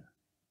idea.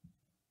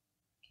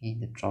 Okay,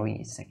 the drawing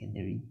is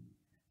secondary.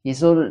 Okay,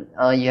 so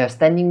you have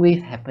standing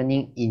wave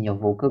happening in your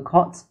vocal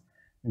cords.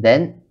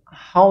 Then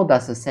how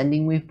does a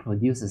standing wave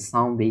produce a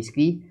sound?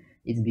 Basically,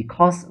 it's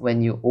because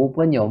when you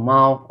open your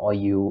mouth or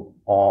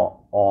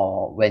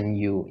when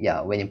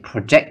you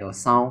project your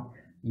sound,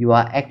 you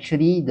are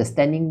actually, the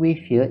standing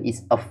wave here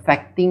is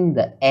affecting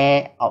the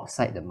air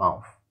outside the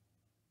mouth.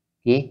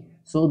 Okay,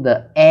 so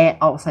the air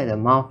outside the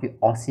mouth will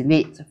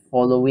oscillate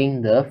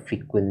following the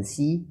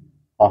frequency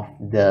of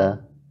the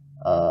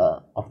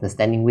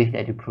standing wave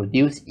that you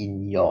produce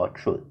in your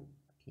throat.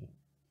 Okay,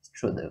 is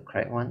throat the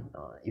correct one?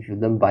 If you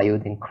learn bio,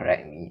 then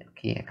correct me.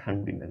 Okay, I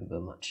can't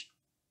remember much.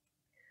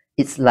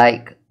 It's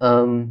like,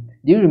 do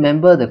you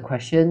remember the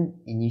question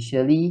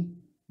initially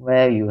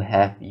where you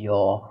have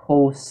your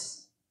hose?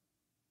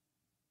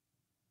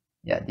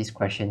 Yeah, this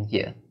question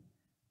here.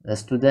 The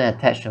student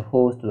attached the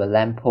hose to a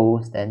lamp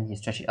post, then he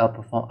stretched it out,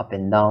 perform up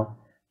and down.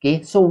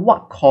 Okay, so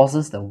what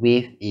causes the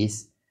wave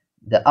is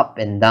the up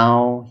and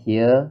down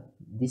here.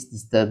 This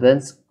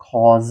disturbance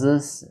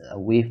causes a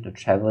wave to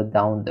travel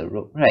down the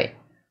rope, right?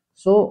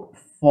 So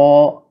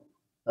for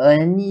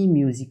any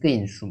musical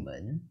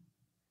instrument,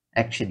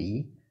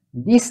 actually,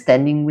 this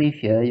standing wave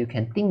here, you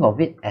can think of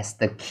it as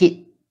the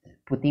kid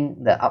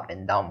putting the up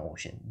and down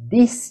motion.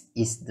 This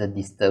is the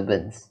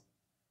disturbance.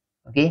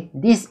 Okay,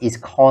 this is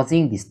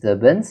causing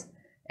disturbance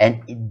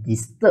and it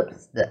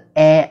disturbs the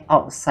air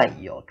outside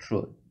your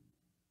throat.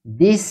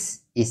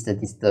 This is the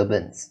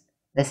disturbance.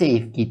 Let's say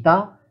if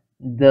guitar,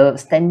 the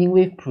standing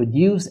wave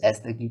produced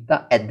at the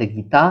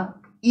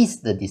guitar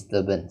is the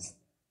disturbance.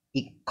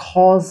 It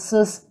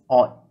causes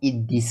or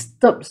it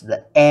disturbs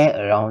the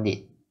air around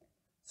it.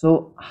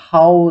 So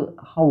how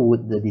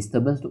would the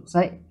disturbance look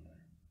like?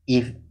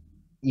 If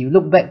you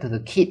look back to the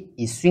kit,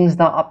 it swings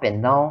down, up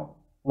and down,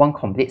 one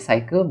complete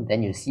cycle,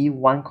 then you see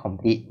one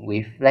complete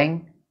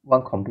wavelength,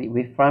 one complete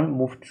wavefront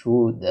move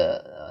through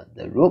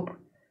the rope.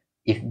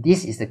 If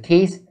this is the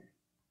case,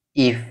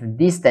 if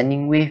this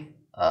standing wave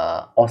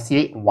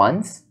oscillate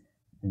once,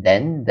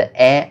 then the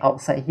air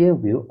outside here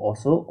will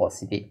also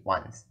oscillate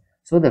once.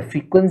 So the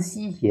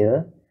frequency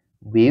here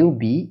will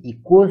be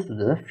equal to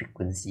the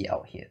frequency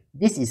out here.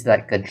 This is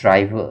like a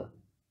driver.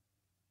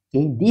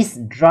 Okay, this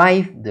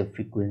drive the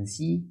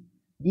frequency,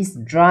 this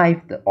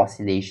drive the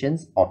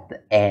oscillations of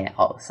the air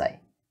outside.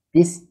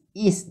 This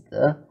is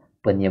the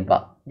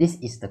penyebab. This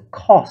is the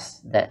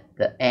cause that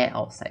the air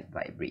outside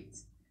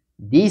vibrates.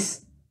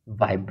 This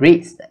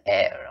vibrates the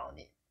air around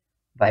it.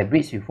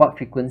 Vibrates with what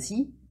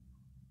frequency?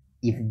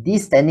 If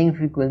this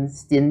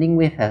standing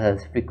wave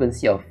has a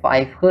frequency of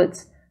 5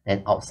 Hz,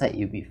 then outside it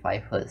will be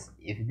 5 Hz.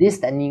 If this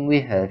standing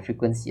wave has a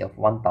frequency of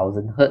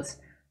 1000 Hz,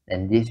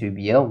 then this will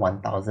be a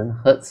 1000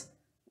 Hz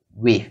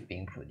wave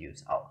being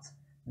produced out.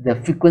 The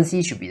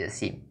frequency should be the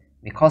same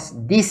because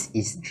this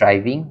is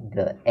driving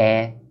the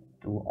air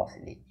to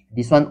oscillate. If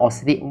this one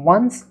oscillate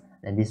once,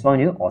 then this one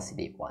will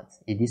oscillate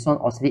once. If this one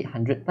oscillate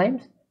 100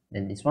 times,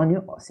 then this one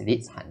will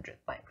oscillate 100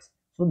 times.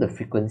 So the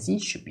frequency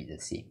should be the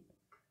same.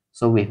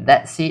 So with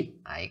that said,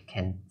 I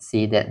can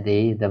say that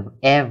the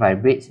air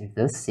vibrates with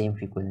the same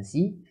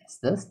frequency as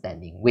the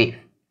standing wave.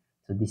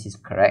 So this is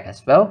correct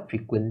as well.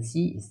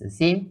 Frequency is the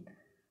same.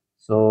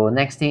 So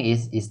next thing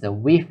is the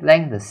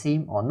wavelength the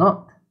same or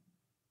not?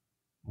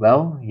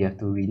 Well, you have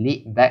to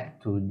relate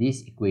back to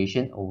this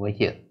equation over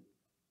here.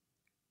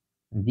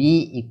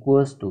 V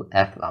equals to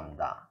F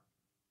lambda.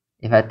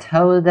 If I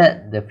tell you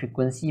that the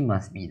frequency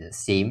must be the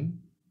same,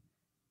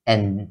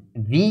 and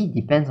V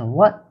depends on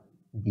what?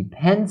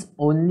 Depends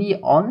only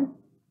on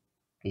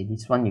Okay,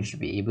 this one you should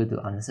be able to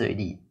answer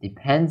already.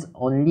 Depends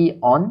only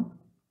on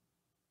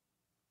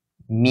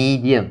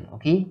medium.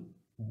 Okay,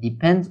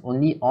 depends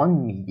only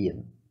on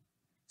medium.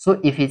 So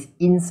if it's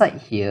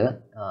inside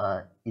here,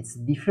 it's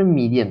different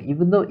medium,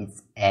 even though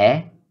it's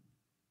air,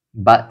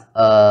 but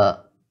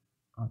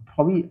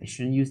probably I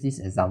shouldn't use this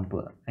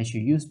example. I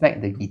should use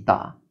back the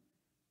guitar.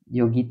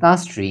 Your guitar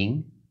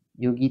string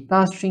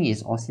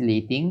is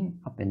oscillating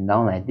up and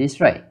down like this,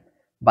 right?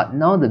 But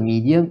now the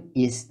medium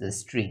is the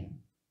string.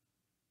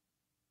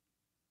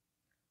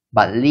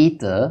 But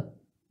later,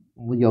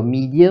 your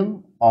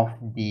medium of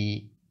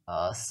the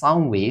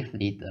sound wave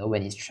later,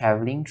 when it's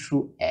traveling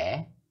through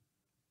air,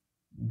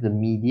 the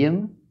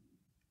medium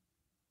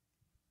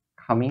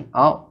coming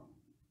out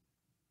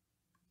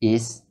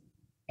is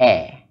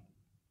air.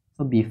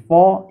 So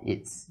before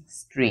it's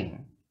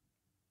string,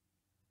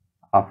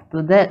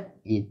 after that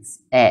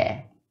it's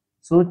air.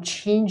 So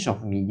change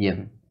of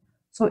medium.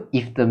 So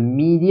if the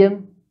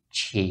medium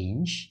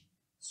change,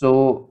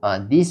 so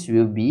this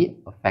will be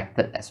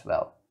affected as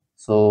well.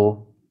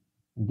 So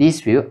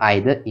this will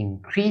either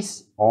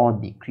increase or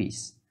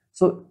decrease.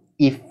 So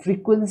if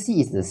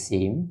frequency is the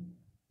same,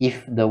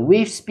 if the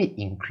wave speed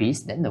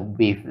increase, then the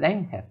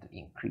wavelength have to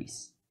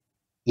increase.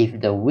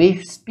 If the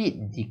wave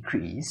speed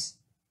decrease,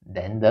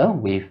 then the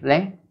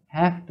wavelength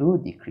have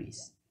to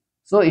decrease.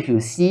 So if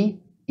you see,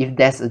 if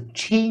there's a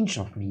change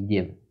of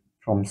medium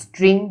from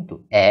string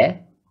to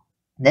air,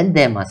 then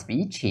there must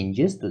be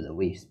changes to the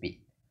wave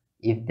speed.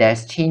 If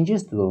there's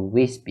changes to the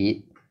wave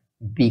speed,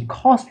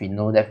 because we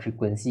know that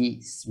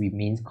frequency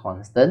remains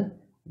constant,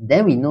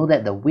 then we know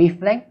that the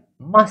wavelength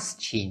must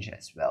change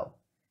as well.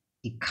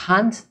 It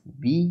can't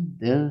be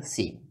the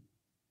same.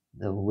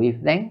 The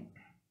wavelength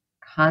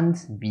can't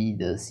be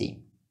the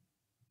same.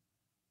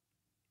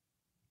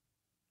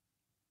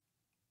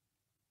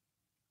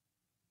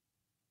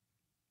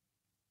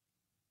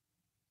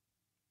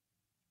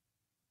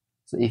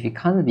 So if it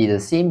can't be the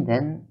same,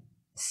 then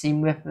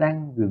same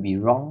wavelength will be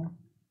wrong.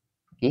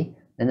 Okay,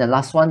 then the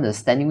last one, the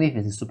standing wave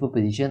is the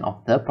superposition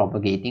of the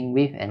propagating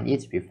wave and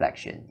its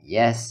reflection.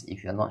 Yes,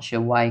 if you're not sure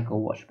why, go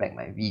watch back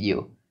my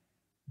video.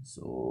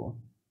 So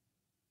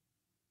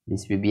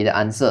this will be the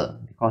answer,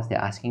 because they're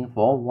asking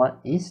for what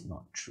is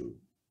not true.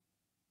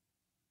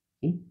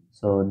 Okay,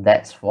 so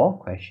that's for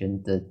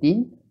question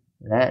 13.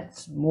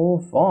 Let's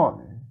move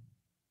on.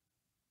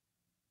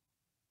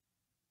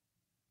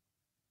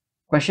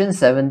 Question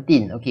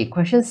 17. Okay,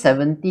 question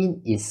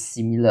 17 is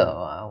similar.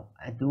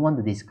 I don't want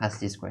to discuss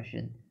this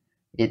question.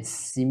 It's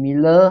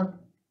similar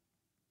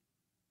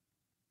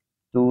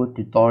to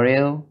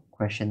tutorial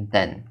question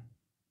 10.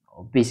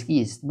 Basically,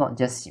 it's not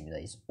just similar,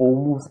 it's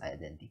almost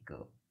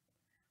identical.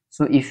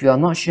 So if you are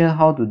not sure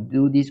how to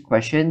do this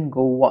question,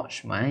 go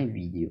watch my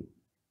video.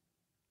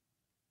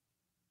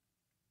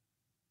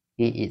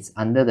 Okay, it's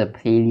under the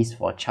playlist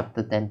for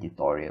chapter 10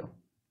 tutorial.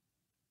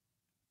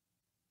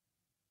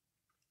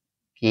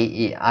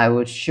 Okay, I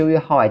will show you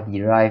how I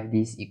derive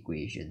these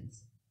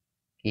equations.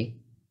 Okay,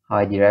 how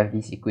I derive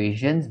these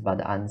equations, but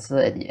the answer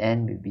at the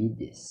end will be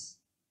this.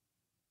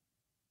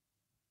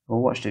 Go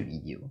watch the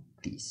video,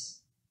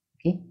 please.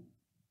 Okay,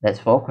 that's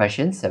for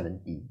question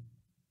 17.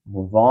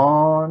 Move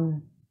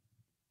on.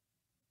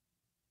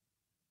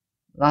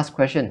 Last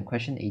question,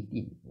 question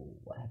 18. Oh,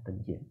 what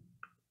happened here?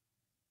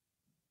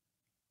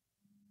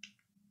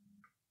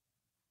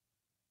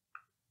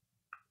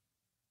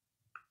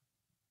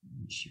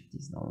 Shift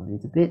this down a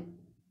little bit.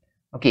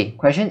 Okay,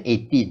 question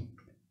 18.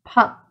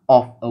 Part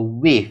of a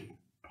wave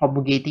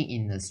propagating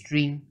in a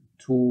string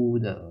to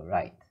the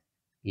right.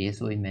 Okay,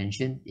 so it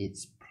mentioned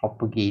it's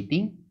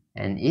propagating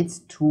and it's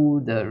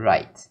to the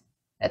right.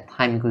 At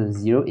time equal to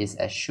 0 is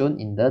as shown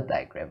in the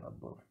diagram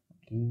above.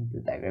 Okay,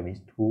 the diagram is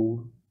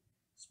too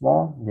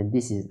small, then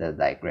this is the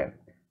diagram.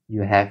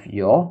 You have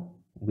your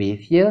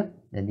wave here,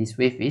 then this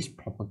wave is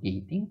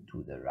propagating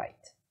to the right.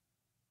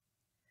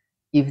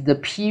 If the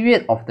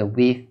period of the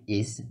wave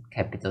is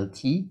capital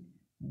T,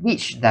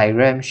 which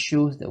diagram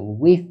shows the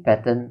wave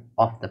pattern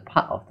of the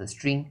part of the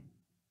string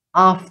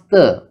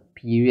after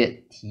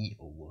period T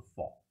over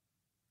 4?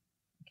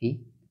 Okay,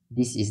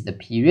 this is the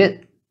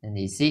period, and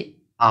they say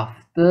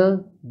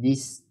after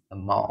this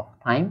amount of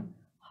time,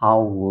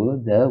 how will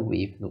the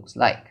wave looks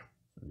like?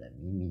 So let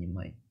me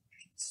minimize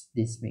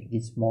this, make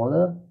this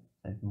smaller,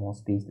 I have more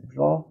space to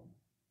draw.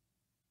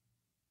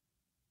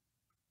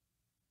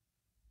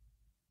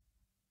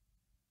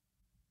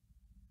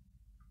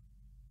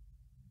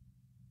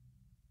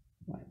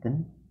 Right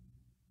then.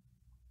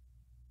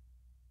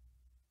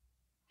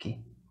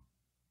 Okay.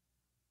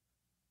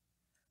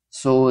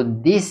 So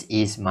this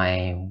is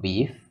my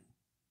wave.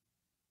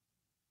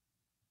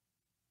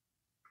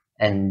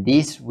 And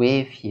this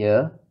wave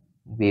here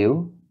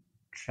will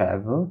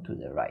travel to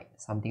the right.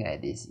 Something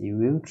like this. It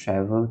will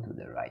travel to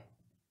the right.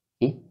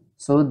 Okay.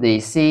 So they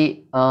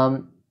say,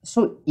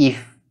 so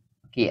if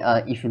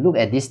you look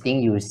at this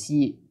thing, you will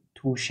see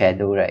two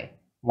shadows, right?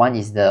 One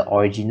is the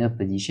original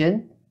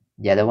position,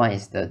 the other one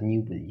is the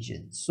new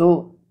position.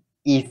 So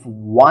if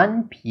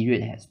one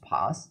period has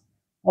passed,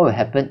 what will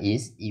happen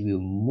is it will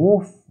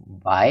move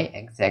by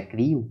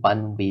exactly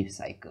one wave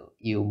cycle.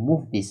 It will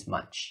move this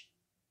much.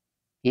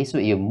 Okay, so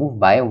it will move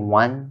by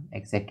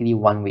exactly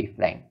one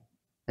wavelength.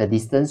 The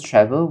distance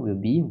traveled will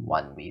be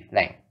one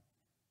wavelength.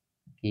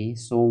 Okay,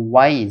 so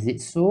why is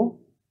it so?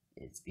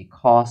 It's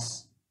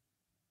because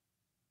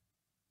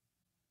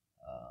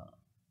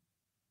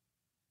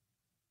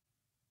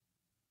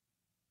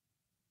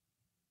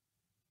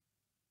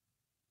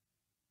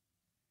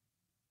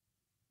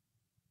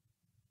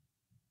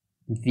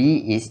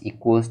V is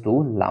equals to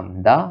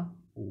lambda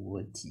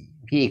over T.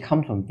 Okay, it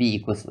comes from V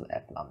equals to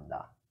F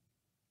lambda.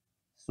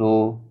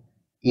 So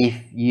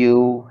if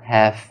your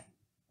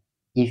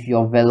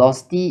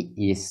velocity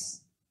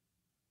is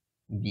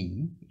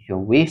V, if your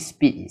wave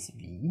speed is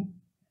V,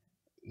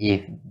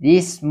 if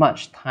this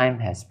much time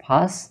has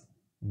passed,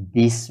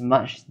 this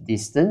much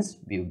distance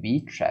will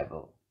be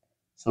traveled.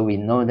 So we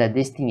know that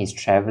this thing is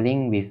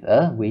traveling with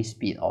a wave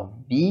speed of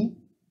V.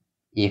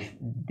 If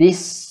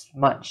this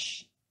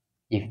much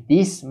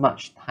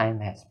time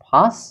has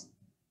passed,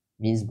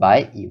 means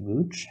by it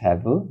will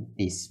travel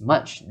this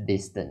much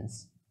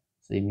distance.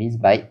 So it means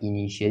by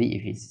initially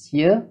if it's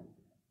here,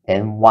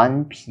 then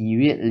one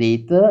period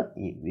later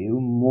it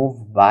will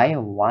move by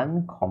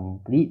one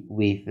complete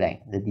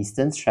wavelength. The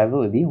distance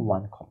traveled will be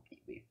one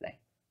complete wavelength.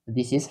 So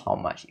this is how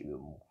much it will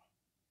move.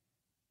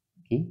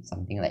 Okay,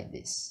 something like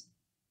this.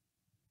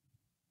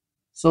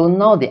 So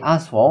now they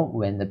ask for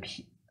when the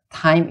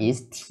time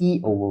is t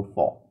over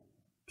 4.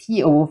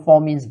 T over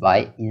 4 means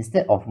by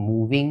instead of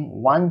moving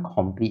one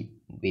complete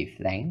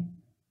wavelength,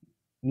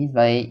 means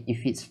by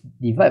if it's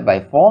divided by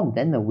 4,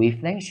 then the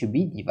wavelength should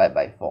be divided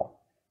by 4.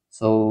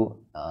 So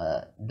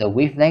the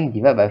wavelength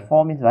divided by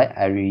 4 means by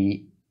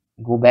I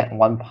go back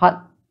one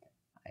part,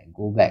 I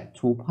go back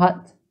 2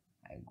 part,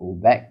 I go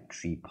back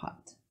 3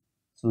 part.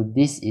 So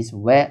this is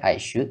where I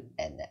should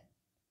end at.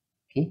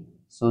 Okay,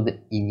 so the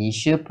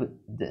initial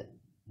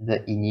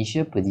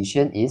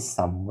position is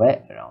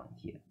somewhere around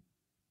here.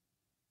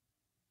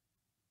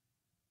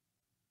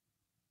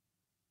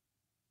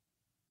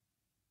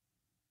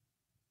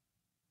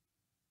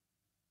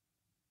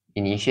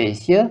 Initial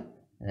is here,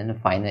 and then the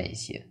final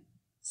is here.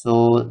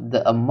 So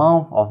the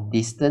amount of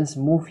distance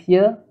moved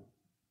here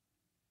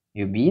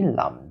will be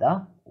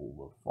lambda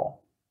over 4.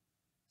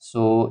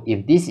 So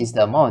if this is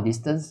the amount of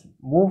distance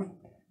moved,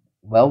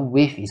 well,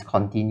 wave is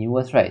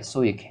continuous, right?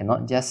 So you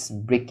cannot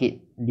just break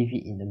it, leave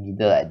it in the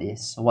middle like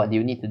this. So what do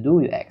you need to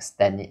do? You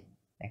extend it.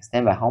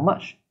 Extend by how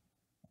much?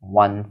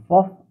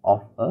 1/4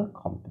 of a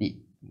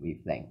complete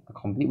wavelength. A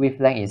complete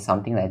wavelength is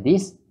something like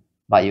this,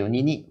 but you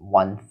only need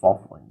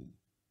 1/4 only.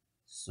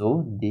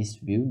 So this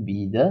will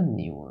be the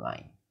new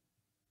line.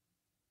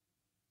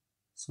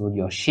 So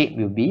your shape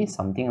will be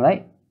something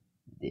like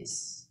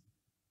this.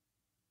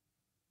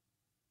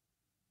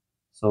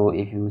 So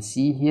if you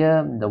see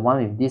here, the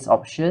one with this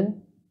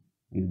option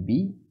will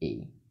be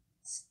A.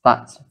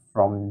 Starts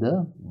from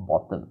the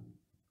bottom.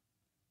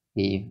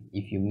 Okay,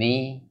 if you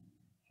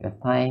have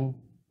time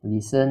to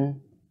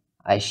listen,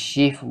 I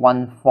shift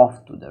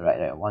 1/4 to the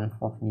right.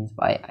 1/4 means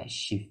by I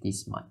shift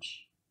this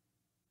much.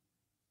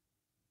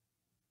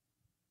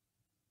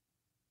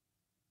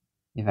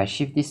 If I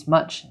shift this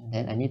much,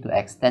 then I need to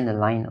extend the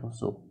line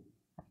also.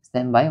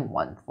 Extend by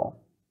 1/4.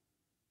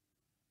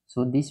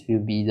 So this will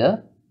be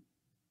the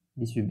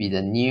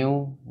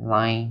new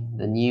line,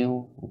 the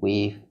new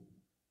wave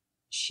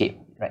shape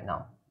right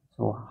now.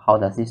 So how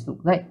does this look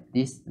like?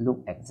 This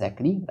look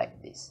exactly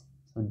like this.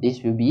 So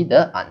this will be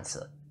the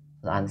answer.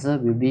 The answer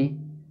will be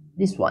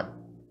this one.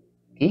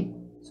 Okay,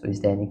 so is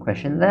there any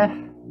question left?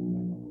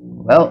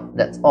 Well,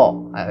 that's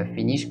all. I have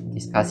finished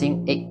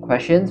discussing 8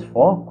 questions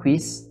for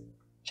quiz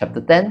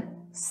chapter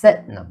 10,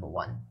 set number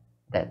 1.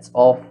 That's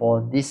all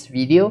for this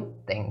video.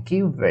 Thank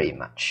you very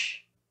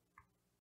much.